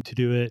you're looking to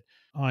do it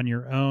on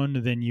your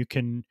own, then you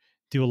can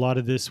do a lot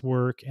of this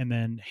work and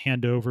then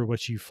hand over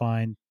what you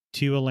find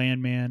to a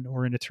landman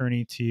or an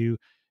attorney to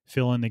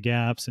fill in the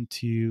gaps and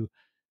to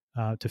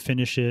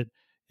finish it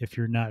if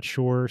you're not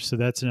sure. So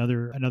that's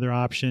another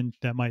option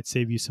that might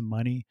save you some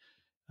money.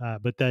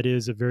 But that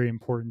is a very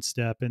important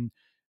step. And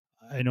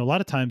I know a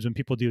lot of times when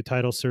people do a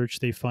title search,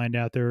 they find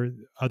out there are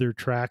other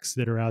tracks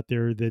that are out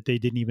there that they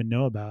didn't even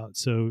know about.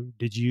 So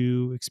did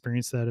you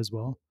experience that as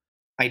well?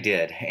 I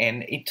did.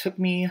 And it took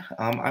me,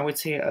 I would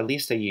say, at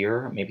least a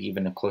year, maybe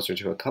even closer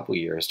to a couple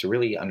years to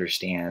really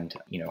understand,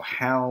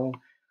 how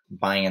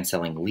buying and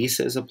selling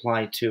leases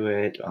apply to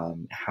it,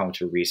 how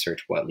to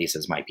research what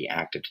leases might be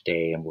active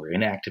today and were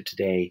inactive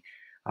today.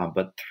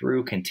 But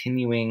through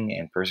continuing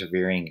and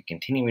persevering and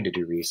continuing to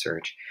do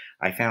research,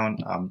 I found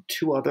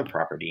two other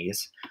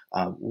properties,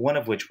 one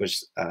of which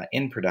was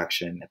in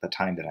production at the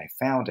time that I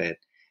found it,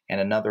 and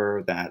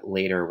another that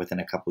later, within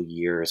a couple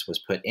years,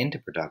 was put into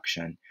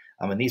production.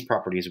 And these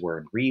properties were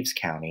in Reeves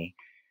County.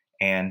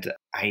 And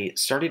I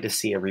started to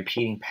see a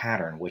repeating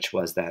pattern, which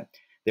was that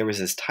there was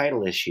this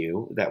title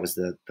issue that was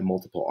the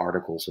multiple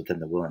articles within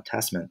the will and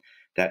testament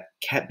that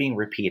kept being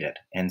repeated.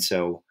 And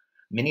so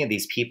many of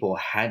these people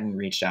hadn't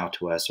reached out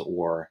to us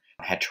or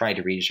had tried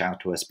to reach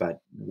out to us, but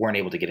weren't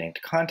able to get into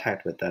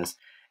contact with us.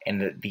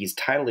 And these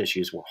title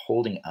issues were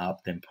holding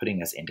up them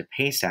putting us into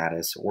pay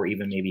status, or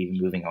even maybe even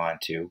moving on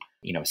to,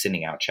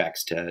 sending out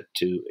checks to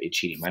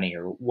cheating money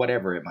or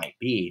whatever it might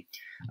be.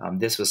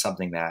 This was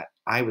something that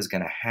I was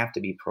going to have to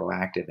be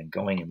proactive in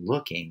going and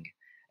looking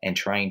and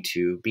trying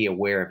to be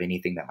aware of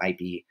anything that might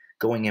be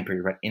going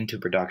into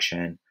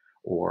production,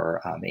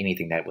 or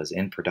anything that was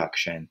in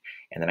production.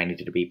 And then I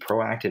needed to be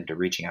proactive to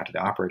reaching out to the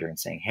operator and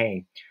saying,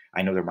 hey,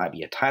 I know there might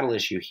be a title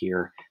issue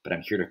here, but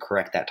I'm here to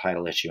correct that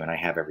title issue, and I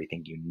have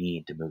everything you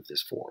need to move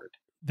this forward.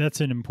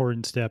 That's an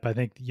important step. I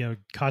think,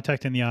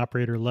 contacting the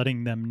operator,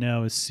 letting them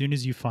know as soon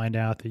as you find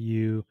out that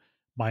you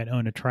might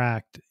own a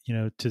tract,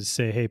 to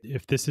say, hey,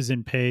 if this is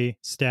in pay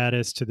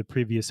status to the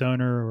previous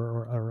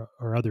owner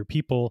or other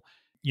people,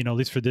 at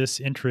least for this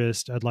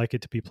interest, I'd like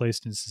it to be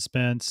placed in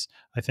suspense.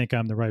 I think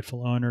I'm the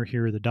rightful owner.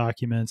 Here are the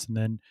documents. And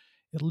then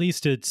at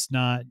least it's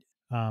not,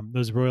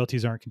 those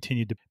royalties aren't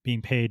continued to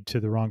being paid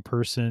to the wrong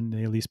person.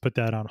 They at least put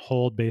that on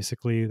hold.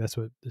 Basically, that's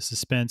what the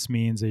suspense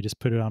means. They just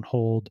put it on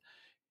hold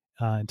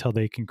until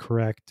they can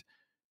correct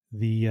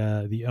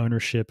the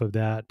ownership of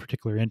that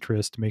particular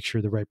interest to make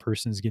sure the right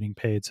person is getting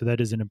paid. So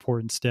that is an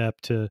important step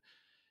to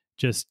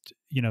just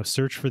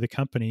search for the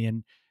company.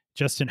 And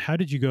Justin, how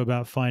did you go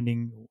about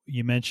finding?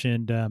 You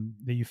mentioned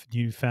that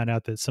you found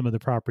out that some of the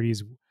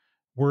properties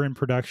were in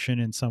production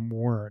and some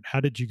weren't. How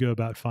did you go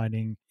about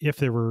finding if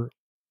there were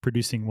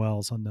producing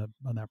wells on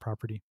that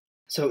property?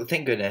 So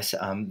thank goodness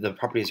the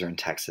properties are in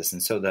Texas,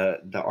 and so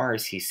the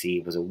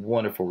RSCC was a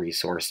wonderful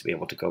resource to be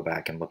able to go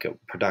back and look at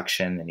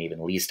production and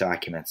even lease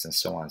documents and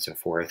so on and so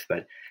forth.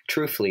 But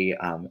truthfully,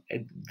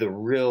 the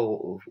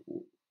real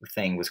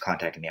thing was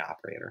contacting the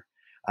operator.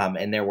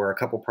 And there were a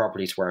couple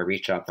properties where I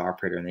reached out to the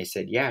operator and they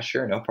said, yeah,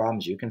 sure, no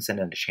problems. You can send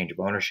in a change of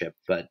ownership,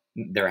 but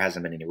there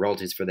hasn't been any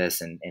royalties for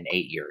this in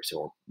 8 years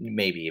or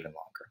maybe even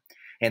longer.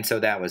 And so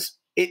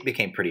it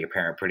became pretty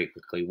apparent pretty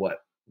quickly what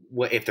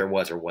if there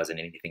was or wasn't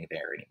anything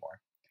there anymore.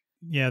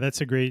 Yeah,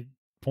 that's a great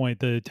point.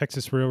 The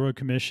Texas Railroad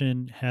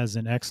Commission has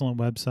an excellent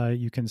website.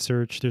 You can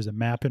search. There's a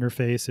map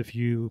interface. If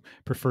you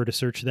prefer to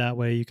search that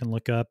way, you can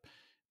look up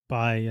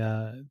by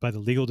the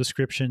legal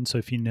description. So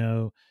if you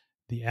know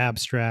the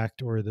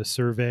abstract or the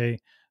survey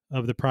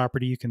of the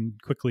property, you can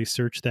quickly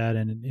search that,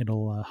 and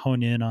it'll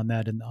hone in on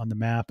that on the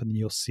map, and then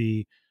you'll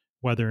see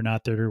whether or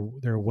not there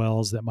are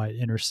wells that might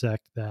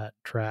intersect that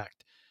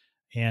tract.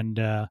 And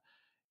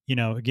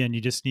again,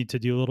 you just need to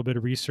do a little bit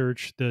of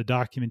research. The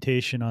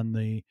documentation on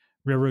the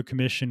Railroad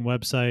Commission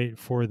website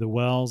for the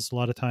wells, a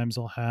lot of times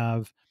they'll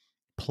have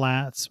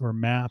plats or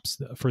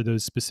maps for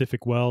those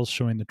specific wells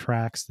showing the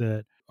tracts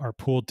that are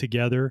pulled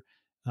together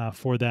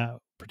for that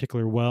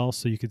particular well.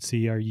 So you could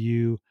see, are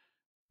you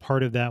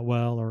part of that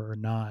well or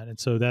not? And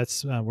so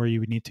that's where you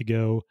would need to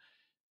go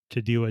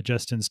to do what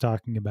Justin's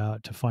talking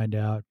about, to find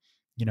out,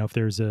 if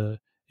there's a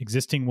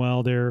existing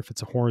well there, if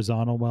it's a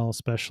horizontal well,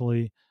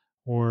 especially,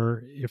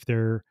 or if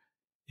there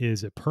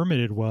is a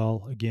permitted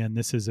well. Again,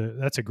 that's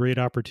a great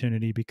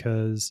opportunity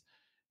because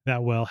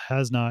that well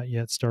has not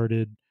yet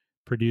started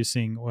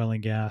producing oil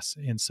and gas.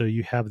 And so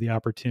you have the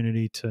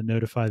opportunity to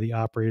notify the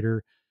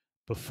operator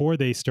before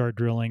they start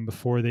drilling,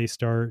 before they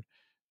start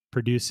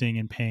producing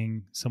and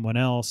paying someone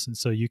else. And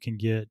so you can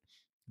get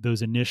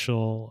those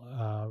initial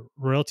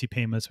royalty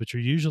payments, which are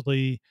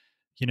usually,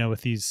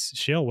 with these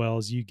shale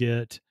wells, you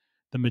get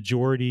the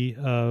majority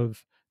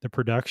of the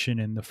production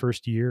in the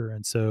first year.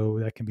 And so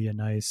that can be a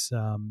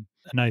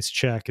nice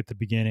check at the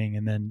beginning.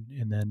 And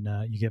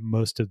then you get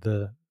most of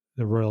the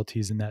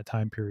royalties in that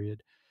time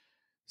period.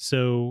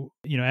 So,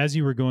 as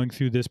you were going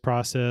through this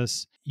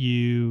process,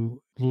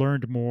 you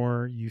learned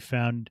more, you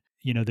found,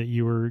 that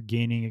you were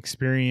gaining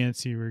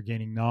experience, you were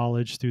gaining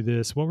knowledge through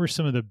this. What were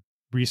some of the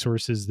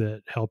resources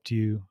that helped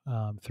you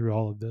through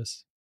all of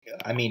this?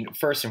 I mean,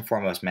 first and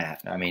foremost,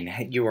 Matt, I mean,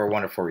 you are a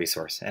wonderful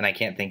resource, and I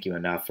can't thank you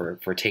enough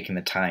for taking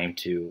the time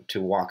to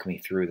walk me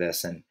through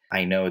this. And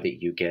I know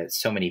that you get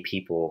so many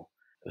people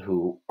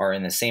who are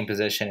in the same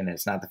position, and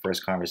it's not the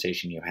first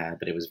conversation you had,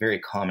 but it was very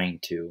calming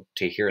to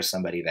hear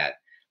somebody that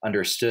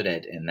understood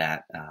it, and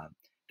that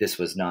this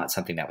was not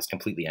something that was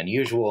completely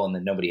unusual and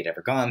that nobody had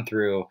ever gone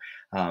through,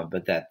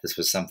 but that this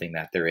was something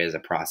that there is a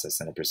process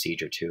and a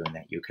procedure to, and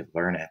that you could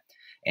learn it.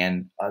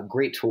 And a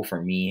great tool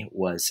for me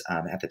was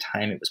at the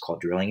time it was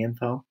called Drilling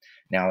Info.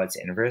 Now it's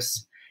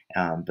Inverse,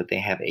 but they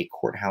have a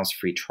courthouse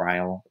free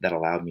trial that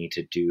allowed me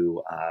to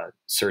do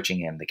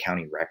searching in the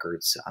county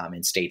records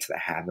in states that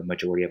have the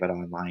majority of it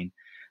online.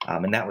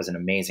 And that was an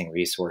amazing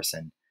resource.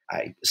 And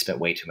I spent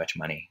way too much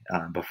money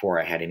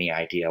before I had any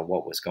idea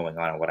what was going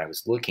on and what I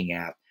was looking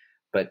at.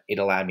 But it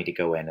allowed me to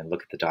go in and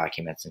look at the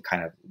documents and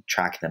kind of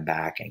track them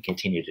back and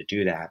continue to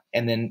do that.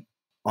 And then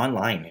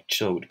online,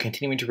 so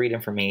continuing to read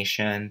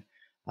information,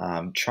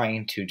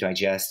 trying to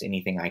digest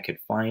anything I could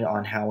find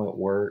on how it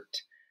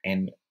worked,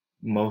 and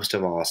most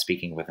of all,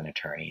 speaking with an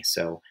attorney.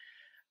 So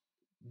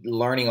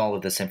learning all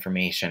of this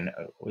information,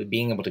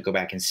 being able to go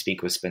back and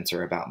speak with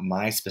Spencer about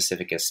my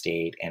specific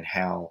estate and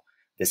how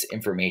this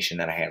information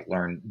that I had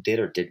learned did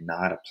or did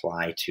not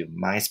apply to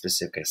my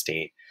specific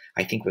estate,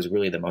 I think was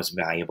really the most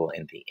valuable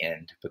in the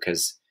end,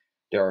 because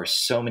there are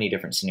so many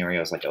different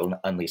scenarios like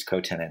unleased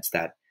co-tenants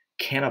that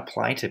can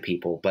apply to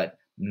people, but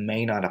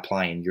may not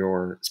apply in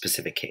your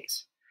specific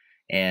case.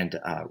 And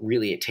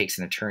really, it takes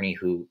an attorney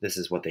who this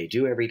is what they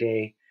do every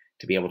day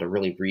to be able to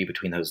really read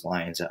between those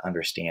lines and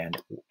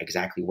understand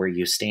exactly where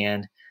you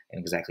stand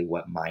and exactly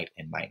what might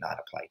and might not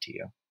apply to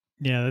you.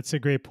 Yeah, that's a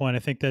great point. I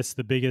think that's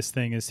the biggest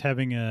thing is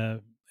having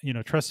a,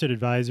 trusted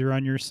advisor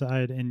on your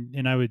side.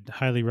 And I would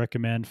highly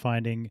recommend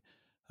finding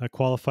a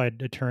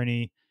qualified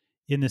attorney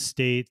in the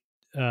state,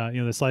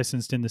 that's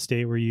licensed in the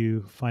state where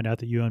you find out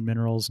that you own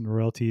minerals and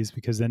royalties,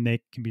 because then they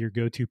can be your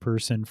go-to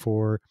person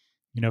for,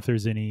 if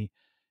there's any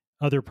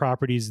other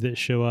properties that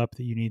show up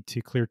that you need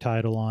to clear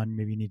title on,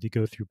 maybe you need to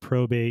go through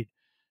probate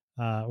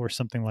or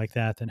something like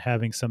that, then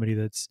having somebody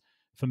that's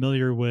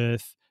familiar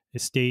with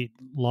estate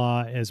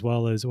law as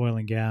well as oil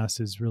and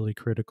gas is really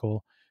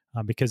critical,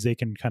 because they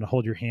can kind of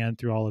hold your hand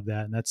through all of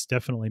that. And that's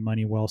definitely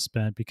money well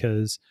spent,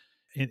 because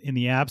in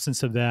the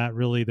absence of that,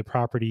 really the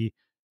property,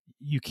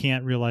 you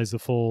can't realize the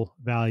full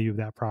value of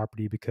that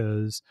property,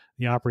 because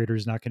the operator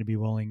is not going to be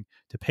willing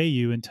to pay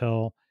you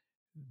until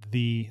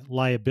the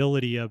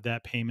liability of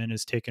that payment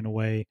is taken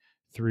away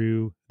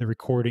through the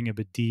recording of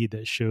a deed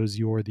that shows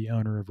you're the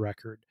owner of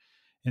record.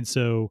 And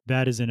so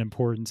that is an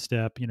important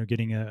step,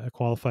 getting a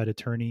qualified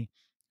attorney.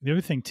 The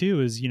other thing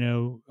too is,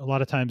 a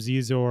lot of times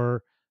these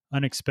are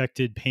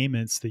unexpected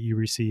payments that you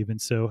receive.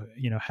 And so,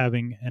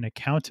 having an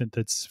accountant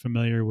that's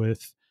familiar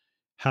with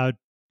how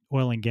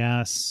oil and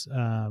gas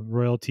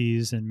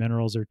royalties and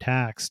minerals are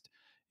taxed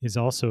is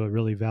also a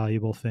really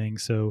valuable thing.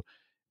 So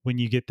when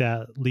you get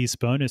that lease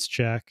bonus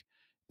check,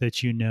 that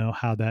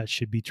how that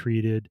should be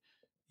treated,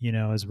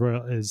 as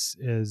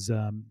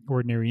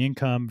ordinary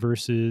income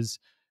versus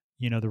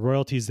the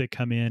royalties that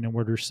come in, and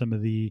what are some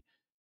of the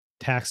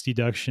tax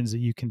deductions that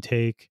you can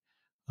take,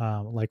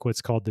 like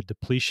what's called the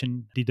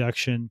depletion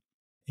deduction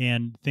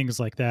and things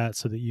like that,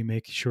 so that you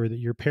make sure that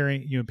you're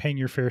paying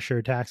your fair share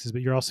of taxes,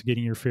 but you're also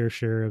getting your fair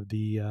share of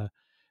the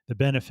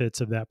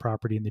benefits of that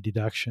property and the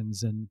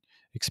deductions and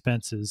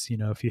expenses.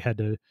 If you had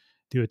to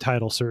do a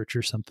title search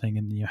or something,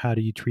 and how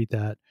do you treat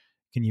that?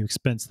 Can you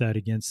expense that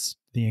against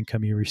the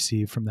income you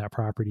receive from that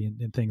property,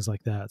 and things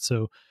like that?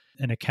 So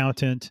an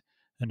accountant,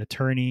 an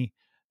attorney,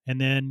 and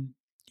then,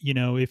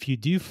 if you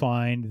do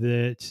find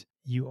that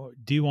you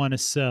do want to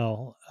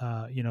sell,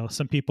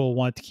 some people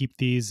want to keep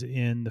these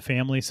in the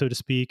family, so to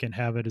speak, and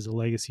have it as a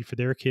legacy for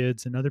their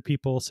kids. And other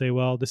people say,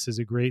 well, this is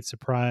a great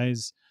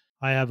surprise.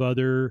 I have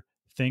other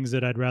things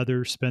that I'd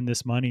rather spend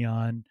this money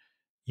on.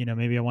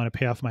 Maybe I want to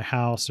pay off my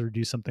house or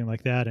do something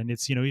like that. And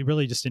it's,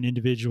 really just an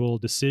individual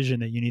decision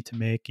that you need to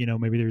make.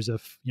 Maybe there's a,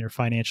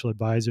 financial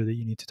advisor that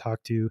you need to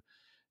talk to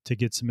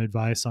get some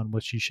advice on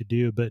what you should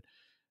do. But,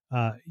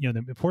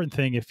 the important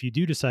thing, if you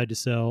do decide to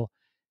sell,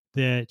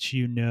 that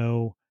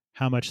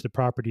how much the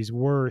property's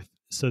worth,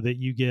 so that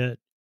you get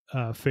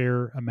a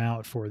fair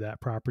amount for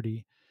that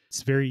property.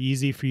 It's very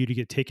easy for you to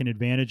get taken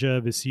advantage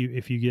of if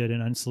you get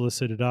an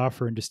unsolicited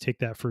offer and just take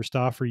that first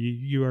offer.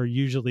 You are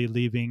usually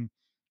leaving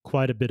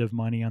quite a bit of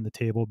money on the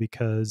table,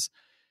 because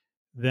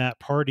that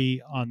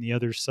party on the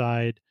other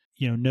side,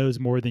 knows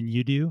more than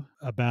you do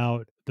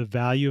about the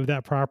value of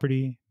that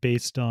property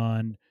based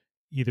on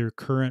either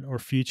current or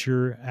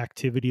future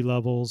activity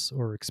levels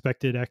or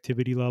expected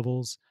activity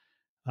levels.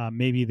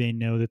 Maybe they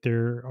know that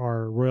there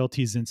are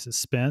royalties in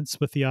suspense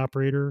with the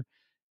operator,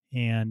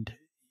 and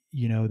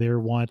they're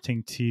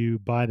wanting to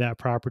buy that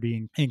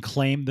property and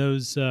claim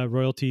those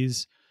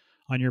royalties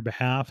on your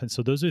behalf. And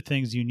so those are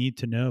things you need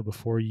to know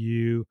before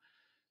you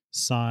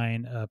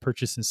sign a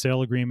purchase and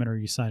sale agreement, or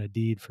you sign a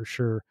deed, for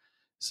sure.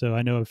 So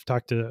I know I've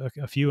talked to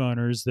a few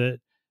owners that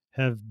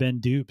have been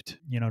duped,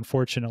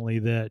 unfortunately,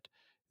 that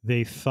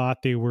they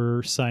thought they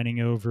were signing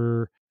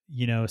over,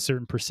 a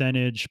certain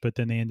percentage, but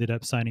then they ended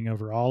up signing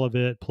over all of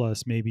it,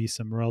 plus maybe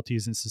some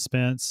royalties in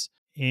suspense.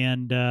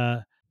 And,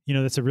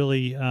 that's a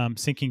really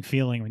sinking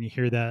feeling when you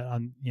hear that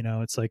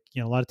it's like,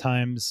 a lot of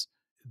times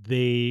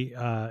they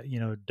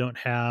don't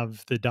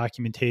have the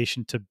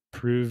documentation to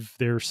prove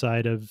their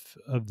side of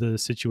the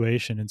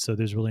situation, and so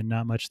there's really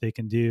not much they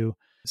can do.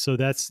 So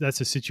that's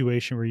a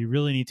situation where you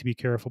really need to be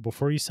careful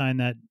before you sign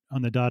that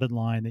on the dotted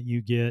line, that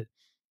you get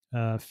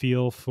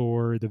feel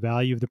for the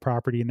value of the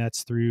property, and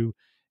that's through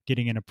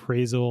getting an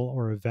appraisal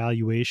or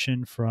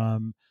evaluation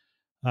from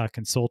a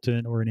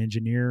consultant or an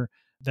engineer.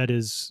 That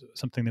is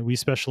something that we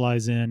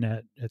specialize in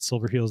at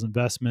Silver Hills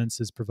Investments,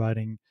 is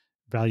providing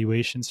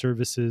valuation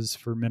services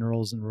for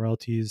minerals and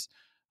royalties.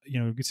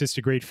 It's just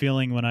a great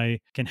feeling when I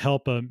can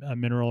help a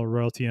mineral or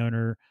royalty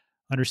owner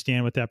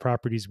understand what that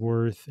property's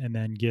worth and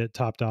then get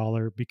top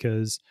dollar,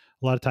 because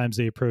a lot of times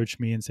they approach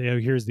me and say, oh,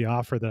 here's the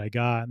offer that I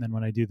got. And then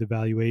when I do the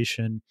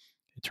valuation,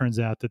 it turns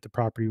out that the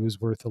property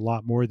was worth a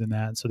lot more than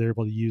that. And so they're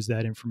able to use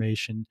that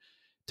information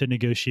to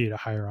negotiate a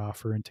higher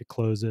offer and to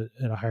close it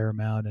at a higher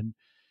amount. And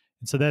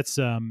so that's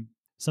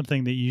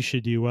something that you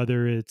should do,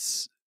 whether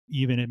it's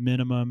even at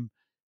minimum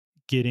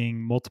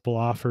getting multiple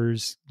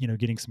offers,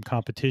 getting some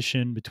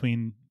competition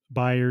between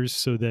buyers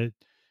so that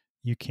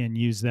you can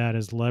use that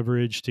as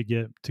leverage to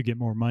get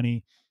more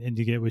money and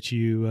to get what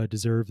you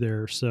deserve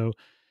there. So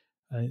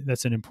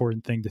that's an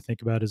important thing to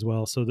think about as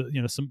well. So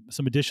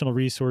some additional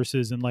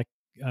resources, and like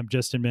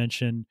Justin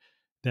mentioned,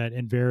 that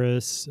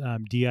Enverus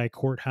DI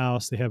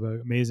Courthouse, they have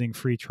an amazing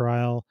free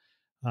trial.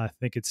 I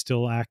think it's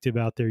still active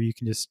out there. You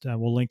can just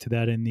we'll link to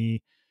that in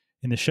the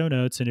show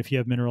notes. And if you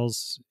have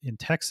minerals in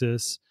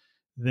Texas,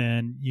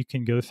 then you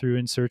can go through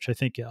and search. I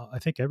think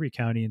every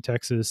county in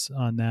Texas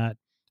on that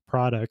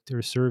product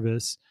or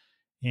service,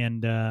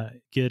 and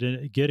get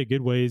a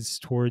good ways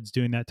towards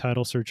doing that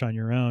title search on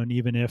your own,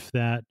 even if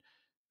that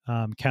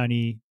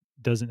county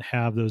doesn't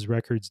have those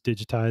records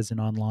digitized and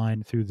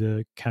online through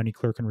the county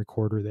clerk and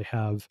recorder. They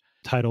have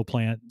title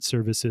plant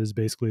services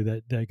basically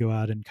that go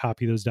out and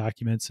copy those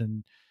documents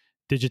and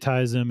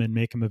digitize them and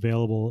make them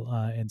available.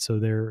 And so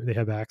they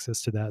have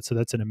access to that. So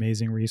that's an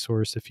amazing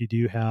resource if you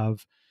do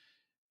have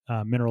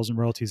minerals and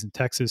royalties in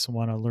Texas and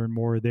want to learn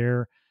more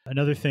there.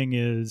 Another thing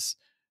is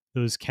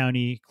those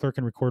county clerk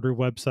and recorder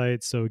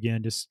websites. So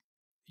again, just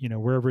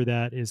wherever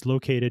that is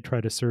located,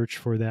 try to search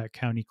for that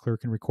county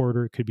clerk and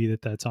recorder. It could be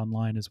that that's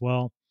online as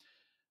well.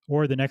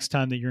 Or the next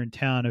time that you're in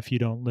town, if you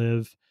don't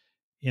live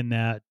in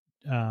that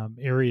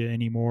area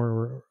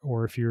anymore,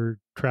 or if you're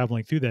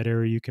traveling through that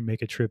area, you can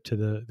make a trip to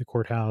the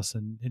courthouse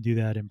and do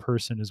that in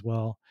person as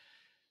well.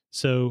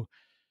 So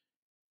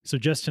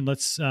Justin,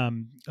 let's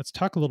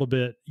talk a little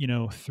bit.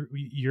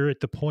 You're at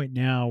the point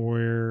now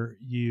where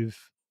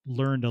you've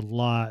learned a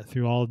lot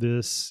through all of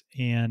this,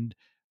 and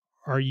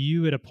are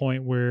you at a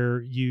point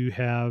where you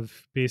have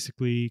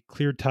basically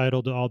cleared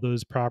title to all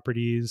those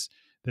properties,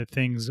 that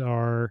things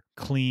are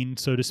clean,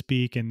 so to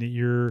speak, and that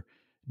you're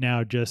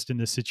now just in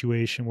the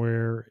situation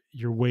where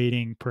you're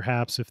waiting,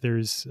 perhaps if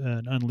there's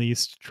an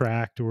unleased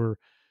tract or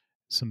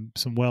some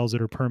wells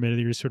that are permitted,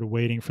 you're sort of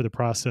waiting for the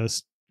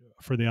process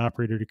for the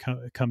operator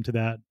to come to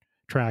that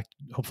tract,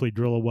 hopefully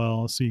drill a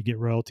well so you get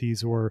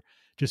royalties, or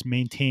just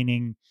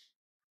maintaining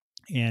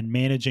and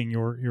managing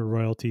your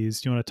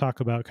royalties? Do you want to talk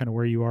about kind of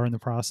where you are in the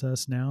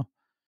process now?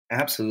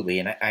 Absolutely.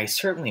 And I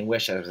certainly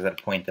wish I was at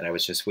a point that I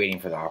was just waiting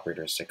for the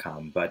operators to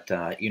come. But,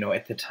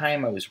 at the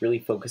time, I was really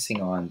focusing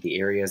on the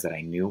areas that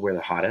I knew were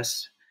the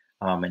hottest,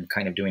 and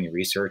kind of doing the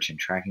research and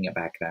tracking it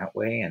back that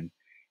way. And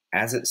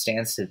as it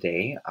stands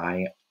today,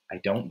 I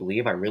don't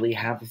believe I really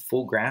have a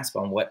full grasp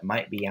on what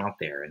might be out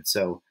there. And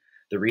so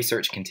the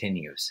research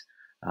continues.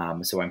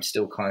 So I'm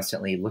still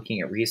constantly looking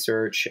at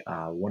research.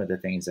 One of the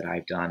things that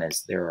I've done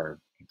is in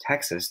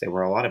Texas, there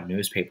were a lot of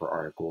newspaper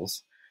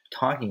articles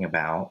talking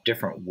about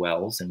different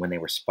wells and when they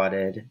were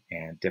spudded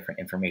and different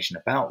information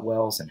about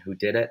wells and who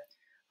did it.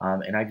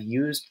 And I've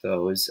used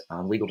those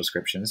legal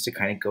descriptions to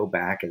kind of go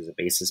back as a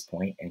basis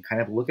point and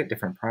kind of look at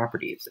different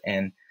properties.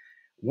 And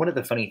one of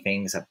the funny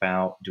things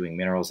about doing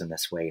minerals in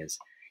this way is,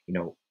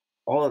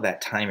 all of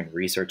that time and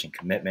research and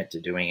commitment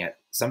to doing it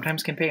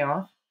sometimes can pay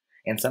off.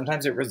 And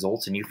sometimes it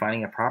results in you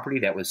finding a property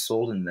that was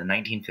sold in the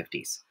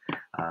 1950s.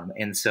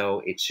 And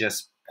so it's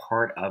just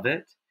part of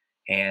it.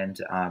 And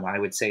I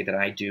would say that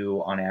I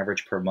do, on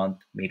average per month,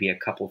 maybe a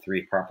couple,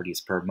 3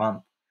 properties per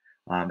month,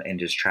 and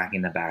just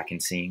tracking them back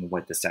and seeing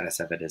what the status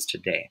of it is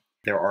today.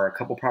 There are a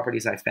couple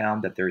properties I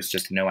found that there's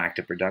just no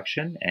active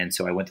production. And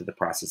so I went through the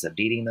process of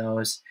deeding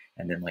those.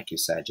 And then, like you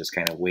said, just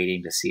kind of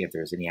waiting to see if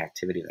there's any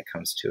activity that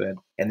comes to it.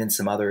 And then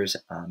some others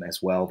as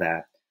well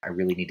that I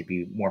really need to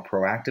be more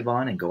proactive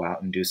on and go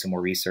out and do some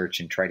more research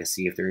and try to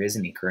see if there is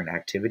any current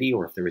activity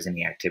or if there was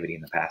any activity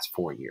in the past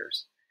 4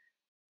 years.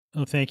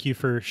 Oh, thank you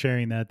for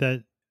sharing that.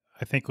 That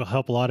I think will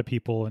help a lot of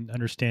people in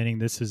understanding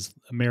this is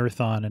a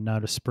marathon and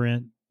not a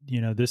sprint.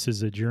 This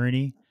is a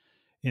journey.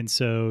 And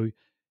so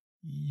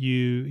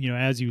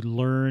as you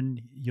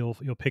learn, you'll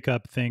pick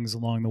up things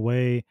along the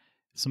way.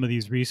 Some of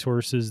these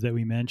resources that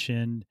we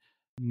mentioned,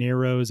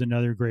 NARO is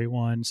another great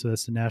one. So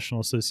that's the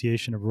National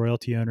Association of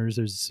Royalty Owners.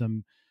 There's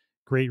some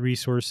great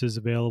resources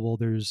available.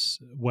 There's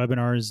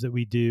webinars that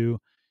we do.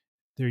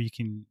 There you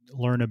can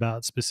learn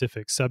about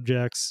specific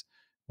subjects,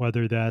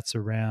 whether that's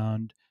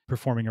around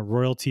performing a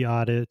royalty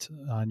audit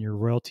on your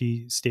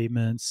royalty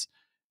statements,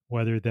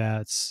 whether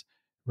that's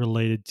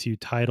related to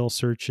title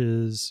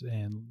searches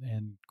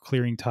and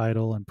clearing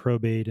title and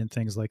probate and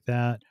things like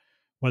that,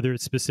 whether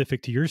it's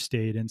specific to your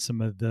state and some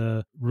of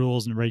the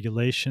rules and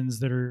regulations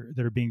that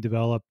are being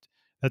developed.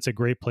 That's a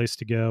great place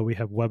to go. We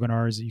have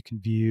webinars that you can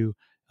view.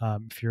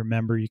 If you're a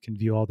member, you can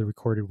view all the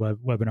recorded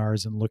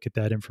webinars and look at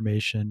that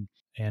information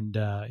and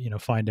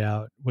find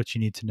out what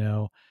you need to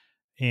know.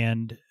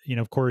 And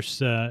of course,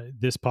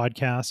 this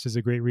podcast is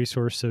a great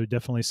resource. So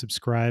definitely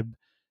subscribe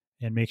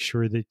and make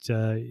sure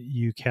that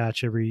you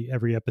catch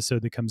every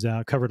episode that comes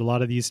out. Covered a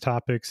lot of these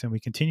topics, and we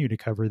continue to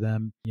cover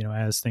them,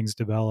 as things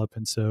develop.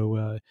 And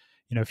so,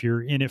 if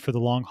you're in it for the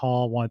long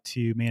haul, want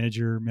to manage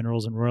your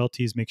minerals and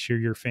royalties, make sure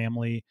your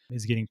family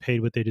is getting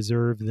paid what they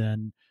deserve,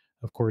 then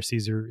of course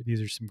these are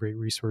some great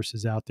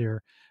resources out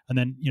there. And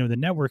then the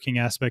networking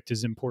aspect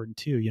is important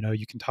too.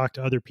 You can talk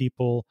to other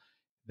people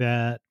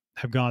that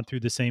have gone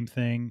through the same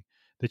thing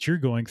that you're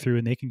going through,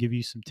 and they can give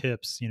you some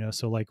tips.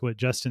 So like what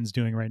Justin's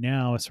doing right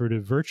now is sort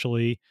of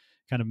virtually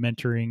kind of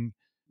mentoring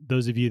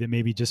those of you that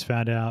maybe just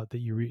found out that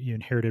you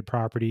inherited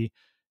property,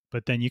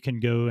 but then you can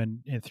go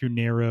and through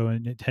NARO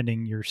and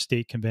attending your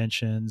state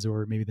conventions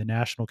or maybe the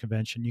national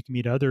convention, you can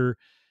meet other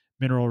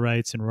mineral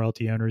rights and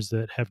royalty owners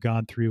that have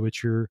gone through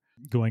what you're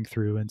going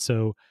through. And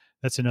so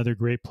that's another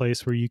great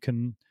place where you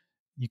can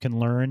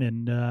learn.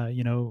 And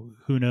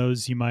who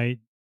knows, you might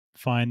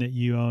find that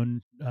you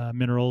own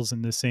minerals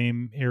in the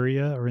same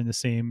area or in the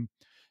same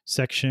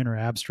section or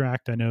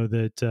abstract. I know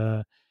that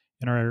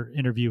in our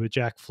interview with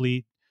Jack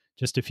Fleet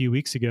just a few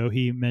weeks ago,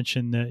 he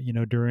mentioned that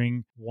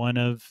during one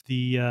of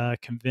the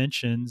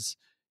conventions,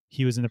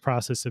 he was in the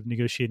process of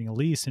negotiating a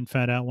lease and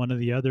found out one of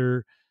the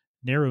other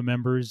NARO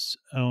members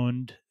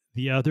owned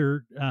the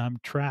other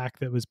track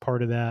that was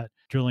part of that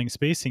drilling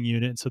spacing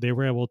unit. And so they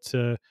were able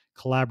to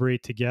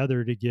collaborate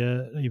together to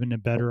get even a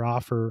better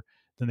offer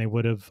than they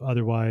would have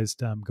otherwise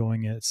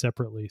going it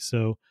separately.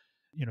 So,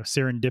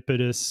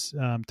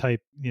 serendipitous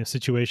type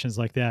situations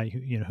like that.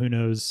 Who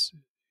knows?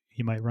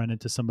 You might run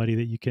into somebody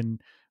that you can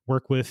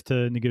work with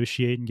to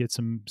negotiate and get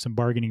some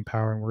bargaining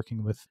power and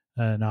working with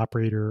an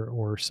operator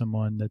or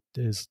someone that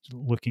is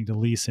looking to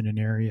lease in an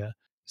area.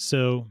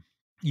 So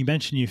you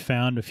mentioned you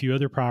found a few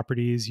other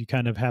properties. You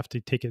kind of have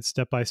to take it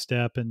step by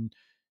step and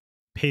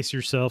pace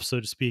yourself, so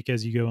to speak,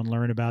 as you go and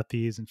learn about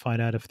these and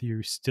find out if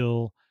you're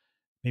still,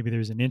 maybe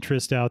there's an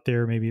interest out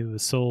there, maybe it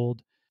was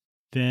sold.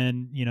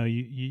 Then,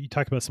 you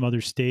talk about some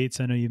other states.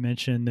 I know you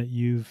mentioned that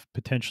you've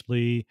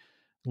potentially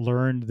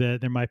learned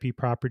that there might be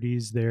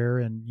properties there.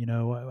 And,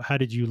 how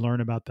did you learn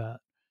about that?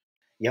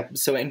 Yep.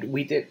 So, and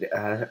we did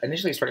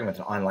initially starting with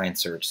an online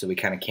search. So we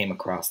kind of came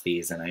across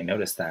these, and I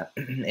noticed that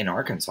in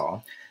Arkansas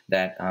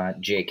that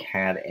Jake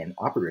had an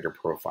operator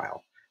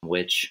profile,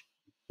 which,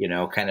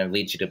 kind of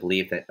leads you to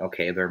believe that,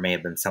 okay, there may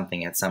have been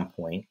something at some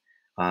point.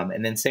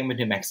 And then same with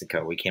New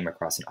Mexico, we came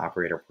across an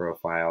operator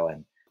profile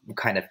and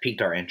kind of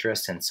piqued our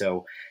interest. And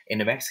so in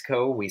New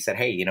Mexico, we said,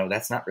 hey,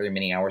 that's not really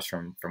many hours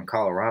from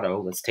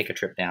Colorado. Let's take a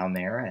trip down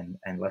there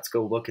and let's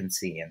go look and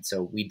see. And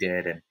so we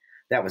did. And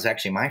that was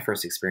actually my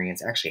first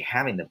experience actually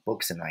having the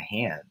books in my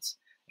hands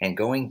and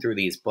going through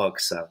these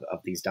books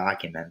of these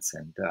documents.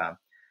 And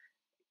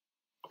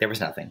there was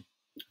nothing.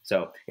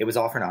 So it was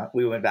all for naught.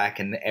 We went back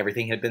and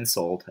everything had been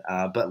sold.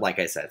 But like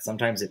I said,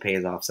 sometimes it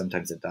pays off,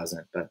 sometimes it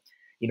doesn't. But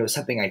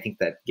something I think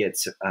that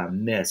gets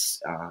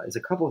missed is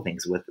a couple of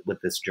things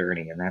with this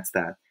journey, and that's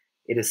that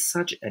it is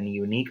such a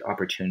unique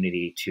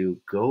opportunity to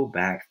go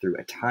back through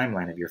a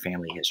timeline of your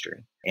family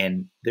history.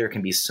 And there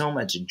can be so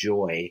much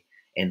joy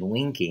in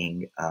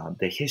linking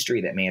the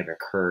history that may have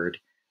occurred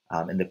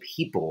and the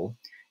people,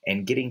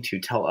 and getting to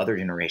tell other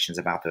generations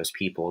about those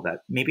people that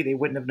maybe they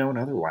wouldn't have known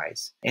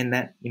otherwise. And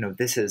that,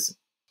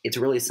 it's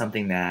really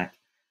something that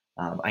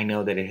I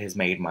know that it has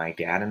made my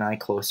dad and I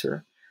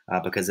closer.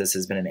 Because this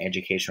has been an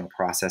educational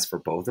process for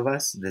both of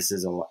us.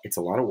 It's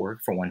a lot of work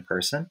for one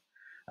person.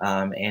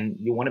 And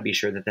you want to be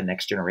sure that the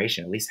next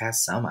generation at least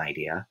has some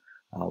idea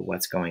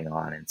what's going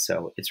on. And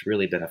so it's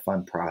really been a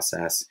fun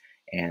process.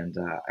 And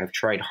I've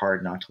tried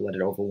hard not to let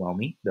it overwhelm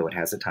me, though it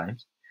has at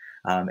times,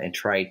 and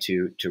try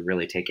to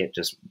really take it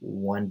just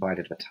one bite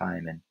at a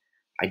time. And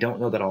I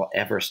don't know that I'll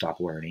ever stop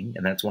learning.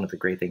 And that's one of the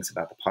great things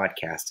about the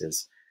podcast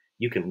is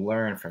you can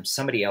learn from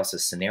somebody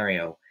else's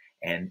scenario.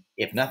 And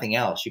if nothing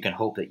else, you can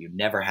hope that you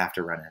never have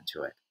to run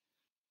into it.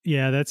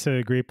 Yeah, that's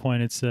a great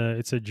point. It's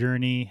a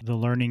journey, the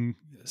learning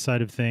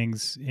side of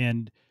things.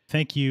 And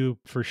thank you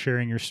for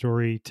sharing your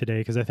story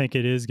today, because I think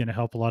it is going to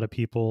help a lot of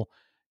people.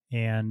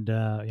 And,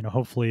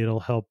 hopefully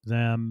it'll help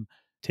them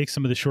take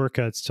some of the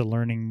shortcuts to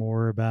learning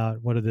more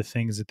about what are the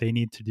things that they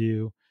need to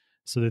do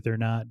so that they're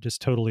not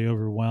just totally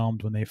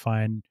overwhelmed when they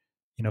find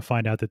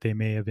out that they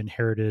may have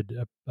inherited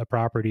a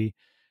property.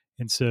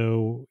 And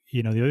so,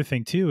 the other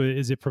thing too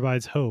is it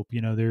provides hope.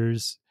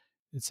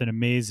 It's an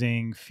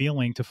amazing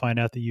feeling to find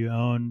out that you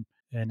own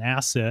an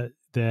asset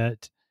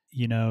that,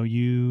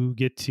 you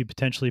get to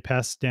potentially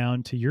pass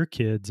down to your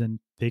kids and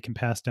they can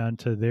pass down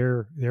to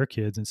their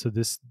kids. And so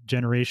this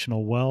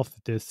generational wealth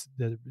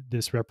that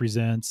this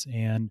represents,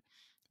 and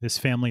this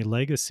family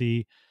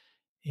legacy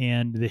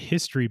and the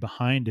history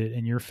behind it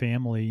and your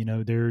family,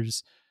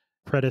 there's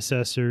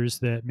predecessors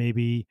that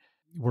maybe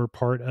were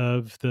part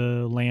of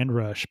the land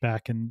rush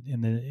back in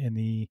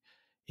the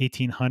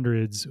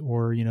 1800s,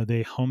 or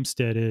they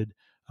homesteaded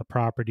a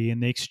property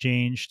and they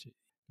exchanged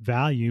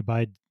value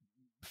by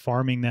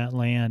farming that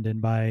land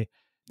and by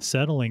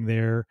settling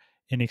there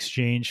in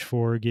exchange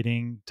for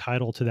getting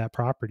title to that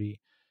property.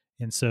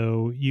 And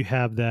so you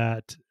have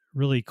that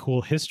really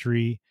cool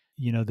history,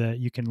 that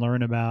you can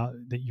learn about,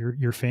 that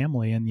your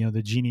family and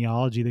the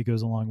genealogy that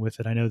goes along with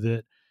it. I know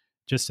that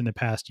just in the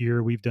past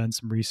year we've done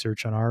some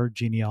research on our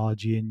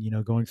genealogy,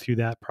 and going through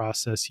that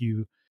process,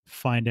 you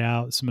find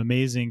out some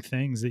amazing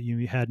things that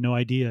you had no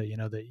idea,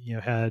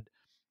 that had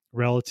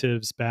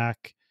relatives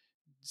back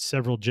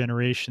several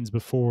generations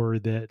before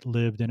that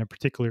lived in a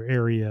particular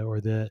area, or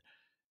that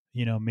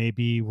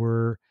maybe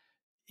were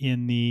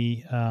in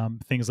the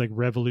things like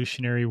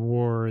Revolutionary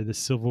War, the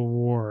Civil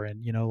War,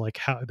 and like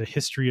how the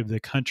history of the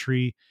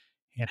country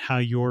and how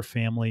your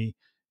family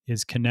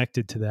is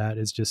connected to that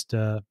is just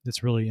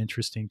it's really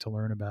interesting to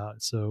learn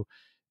about. So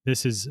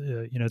this is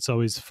it's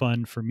always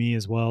fun for me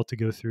as well to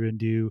go through and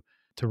to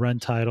run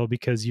title,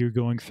 because you're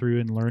going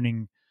through and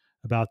learning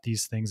about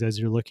these things as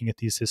you're looking at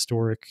these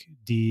historic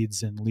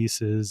deeds and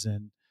leases,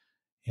 and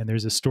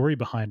there's a story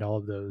behind all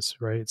of those,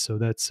 right? So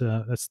that's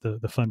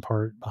the fun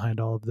part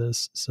behind all of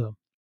this. So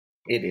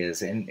It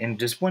is, and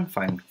just one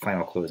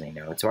final closing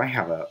note. So I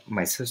have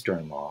my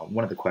sister-in-law.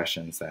 One of the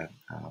questions that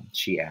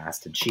she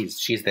asked, and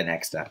she's the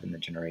next step in the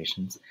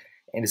generations,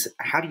 and is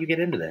how do you get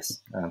into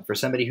this for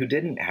somebody who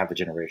didn't have the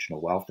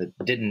generational wealth, that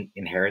didn't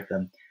inherit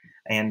them,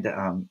 and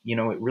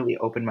it really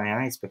opened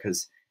my eyes,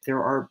 because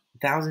there are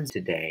thousands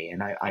today,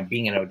 and I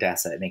being in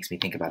Odessa, it makes me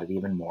think about it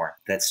even more,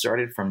 that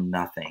started from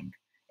nothing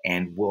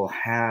and will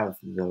have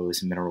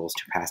those minerals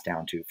to pass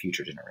down to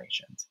future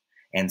generations,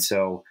 and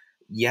so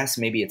yes,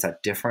 maybe it's a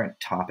different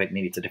topic,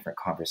 maybe it's a different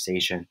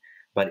conversation,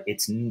 but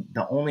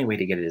the only way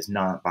to get it is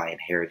not by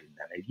inheriting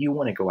them. If you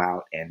want to go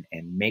out and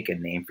make a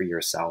name for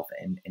yourself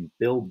and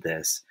build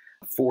this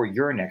for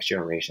your next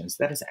generations,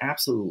 that is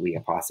absolutely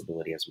a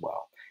possibility as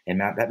well. And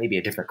that may be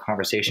a different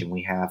conversation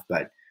we have,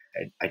 but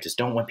I just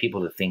don't want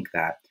people to think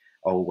that,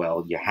 oh,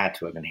 well, you had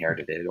to have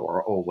inherited it,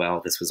 or, oh,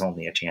 well, this was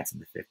only a chance in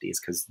the 50s,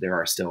 because there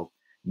are still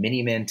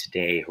many men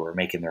today who are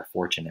making their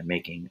fortune and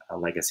making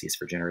legacies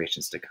for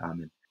generations to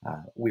come. And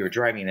we were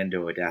driving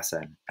into Odessa,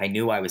 and I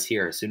knew I was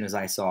here as soon as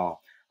I saw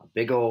a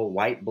big old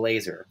white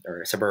Blazer,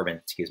 or Suburban,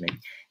 excuse me,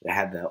 that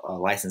had the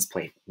license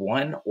plate,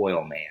 One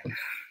Oil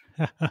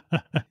Man.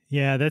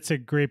 Yeah, that's a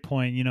great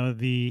point.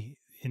 The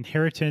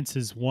inheritance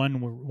is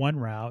one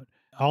route.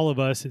 All of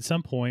us at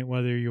some point,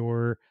 whether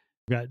you're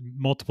got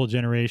multiple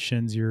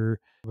generations, were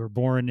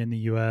born in the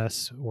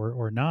U.S.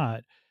 or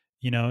not,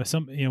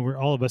 we're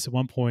all of us at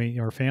one point,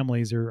 our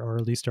families or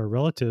at least our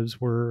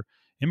relatives were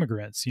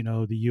immigrants.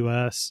 The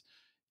U.S.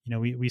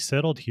 We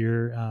settled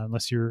here,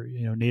 unless you're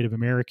Native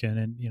American,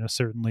 and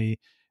certainly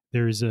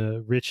there's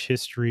a rich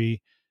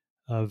history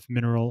of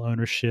mineral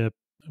ownership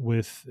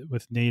with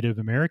Native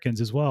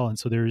Americans as well. And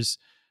so there's,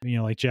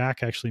 like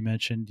Jack actually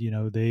mentioned,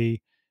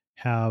 they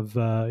have,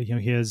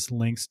 he has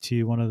links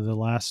to one of the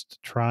last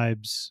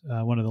tribes,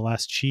 one of the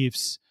last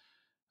chiefs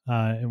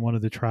in one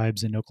of the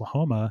tribes in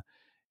Oklahoma.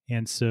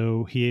 And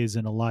so he is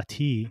an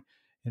Alati.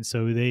 And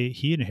so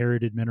he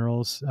inherited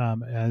minerals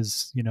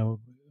as,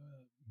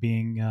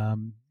 being,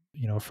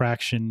 a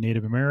fraction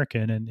Native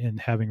American, and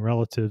having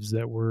relatives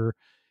that were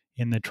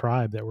in the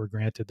tribe that were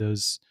granted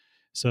those.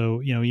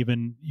 So,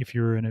 even if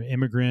you're an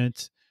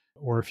immigrant,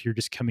 or if you're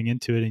just coming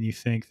into it and you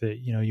think that,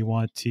 you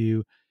want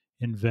to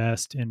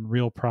invest in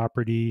real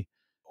property,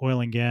 oil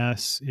and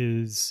gas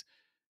is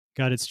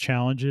got its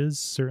challenges,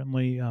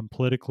 certainly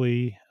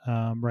politically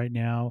right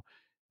now.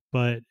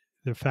 But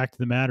the fact of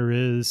the matter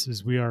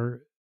is we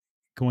are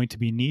going to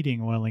be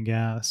needing oil and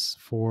gas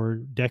for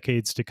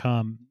decades to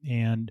come.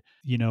 And,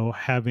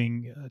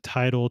 having a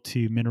title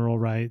to mineral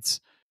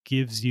rights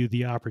gives you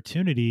the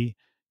opportunity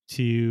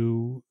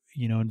to,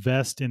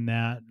 invest in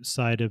that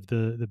side of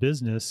the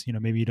business.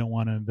 Maybe you don't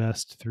want to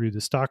invest through the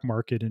stock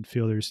market and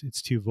feel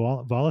it's too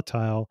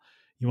volatile.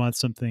 You want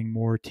something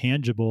more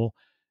tangible.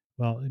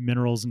 Well,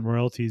 minerals and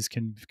royalties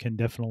can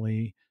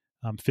definitely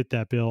fit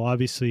that bill.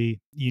 Obviously,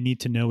 you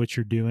need to know what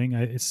you're doing.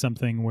 It's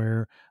something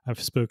where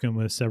I've spoken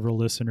with several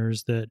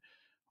listeners that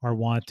are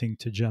wanting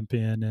to jump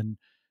in and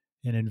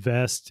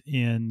invest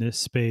in this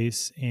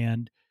space,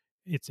 and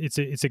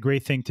it's a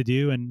great thing to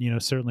do,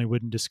 and certainly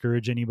wouldn't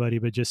discourage anybody,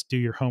 but just do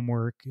your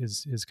homework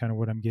is kind of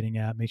what I'm getting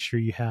at. Make sure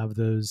you have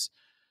those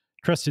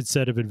trusted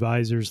set of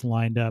advisors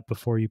lined up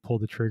before you pull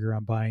the trigger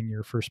on buying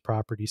your first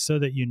property, so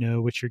that you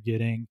know what you're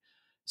getting,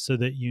 so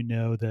that you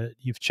know that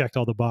you've checked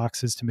all the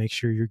boxes to make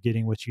sure you're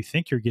getting what you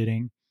think you're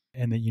getting,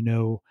 and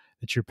that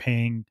that you're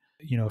paying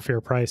a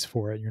fair price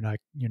for it. You're not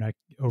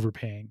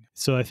overpaying.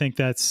 So I think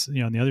that's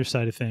on the other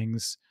side of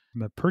things,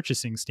 from a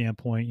purchasing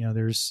standpoint,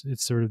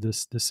 it's sort of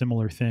the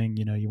similar thing.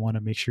 You want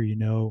to make sure you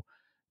know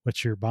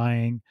what you're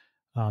buying.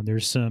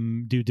 There's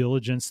some due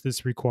diligence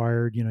that's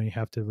required. You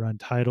have to run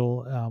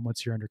title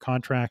once you're under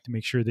contract to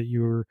make sure that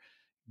you're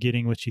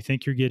getting what you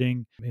think you're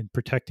getting and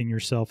protecting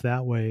yourself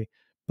that way.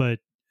 But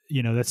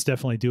that's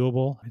definitely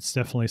doable. It's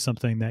definitely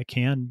something that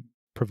can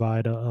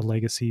provide a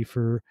legacy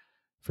for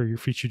your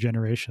future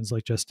generations,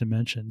 like Justin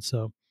mentioned.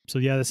 So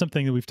yeah, that's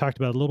something that we've talked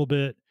about a little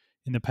bit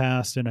in the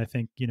past, and I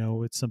think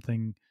it's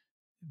something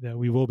that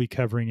we will be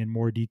covering in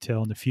more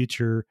detail in the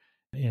future,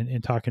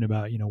 and talking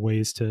about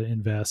ways to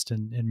invest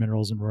in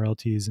minerals and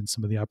royalties and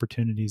some of the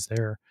opportunities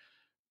there.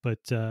 But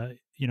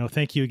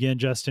thank you again,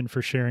 Justin,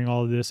 for sharing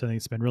all of this. I think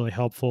it's been really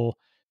helpful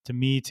to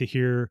me to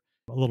hear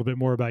a little bit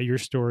more about your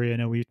story. I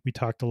know we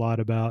talked a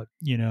lot about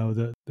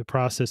the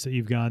process that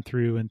you've gone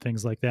through and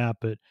things like that,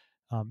 but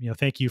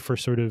thank you for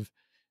sort of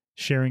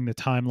sharing the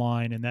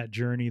timeline and that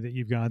journey that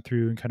you've gone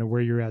through and kind of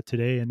where you're at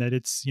today, and that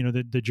it's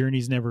the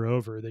journey's never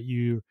over, that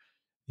you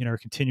are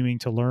continuing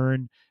to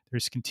learn.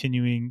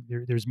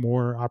 There's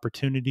more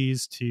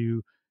opportunities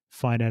to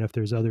find out if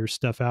there's other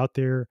stuff out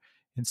there.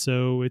 And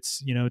so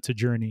it's a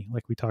journey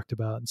like we talked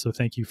about. And so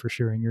thank you for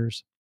sharing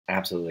yours.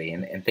 Absolutely.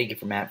 And thank you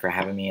for Matt for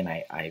having me. And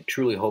I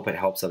truly hope it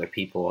helps other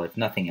people, if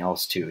nothing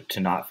else, to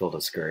not feel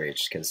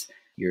discouraged, because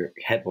your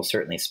head will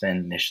certainly spin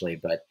initially,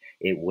 but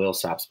it will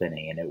stop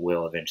spinning and it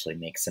will eventually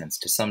make sense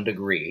to some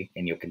degree,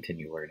 and you'll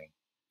continue learning.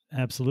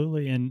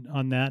 Absolutely. And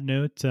on that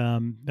note,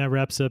 that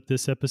wraps up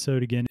this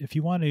episode. Again, if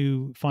you want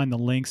to find the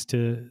links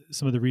to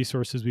some of the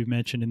resources we've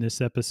mentioned in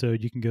this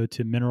episode, you can go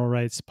to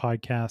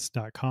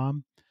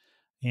mineralrightspodcast.com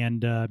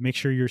and make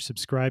sure you're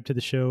subscribed to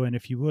the show. And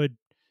if you would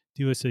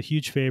do us a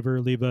huge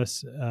favor, leave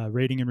us a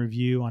rating and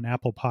review on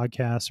Apple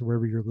Podcasts or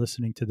wherever you're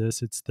listening to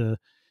this. It's the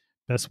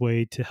best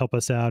way to help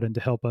us out and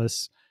to help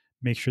us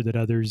make sure that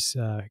others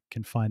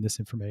can find this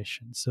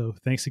information. So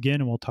thanks again,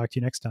 and we'll talk to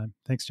you next time.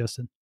 Thanks,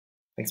 Justin.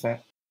 Thanks,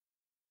 Matt.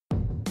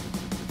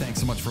 Thanks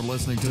so much for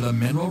listening to the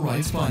Mineral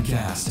Rights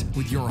Podcast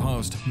with your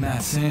host,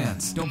 Matt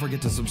Sands. Don't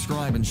forget to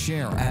subscribe and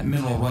share at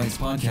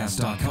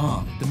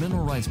mineralrightspodcast.com. The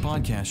Mineral Rights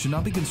Podcast should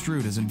not be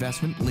construed as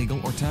investment,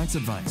 legal, or tax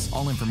advice.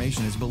 All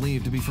information is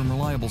believed to be from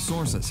reliable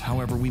sources.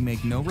 However, we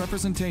make no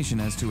representation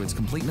as to its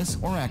completeness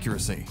or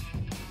accuracy.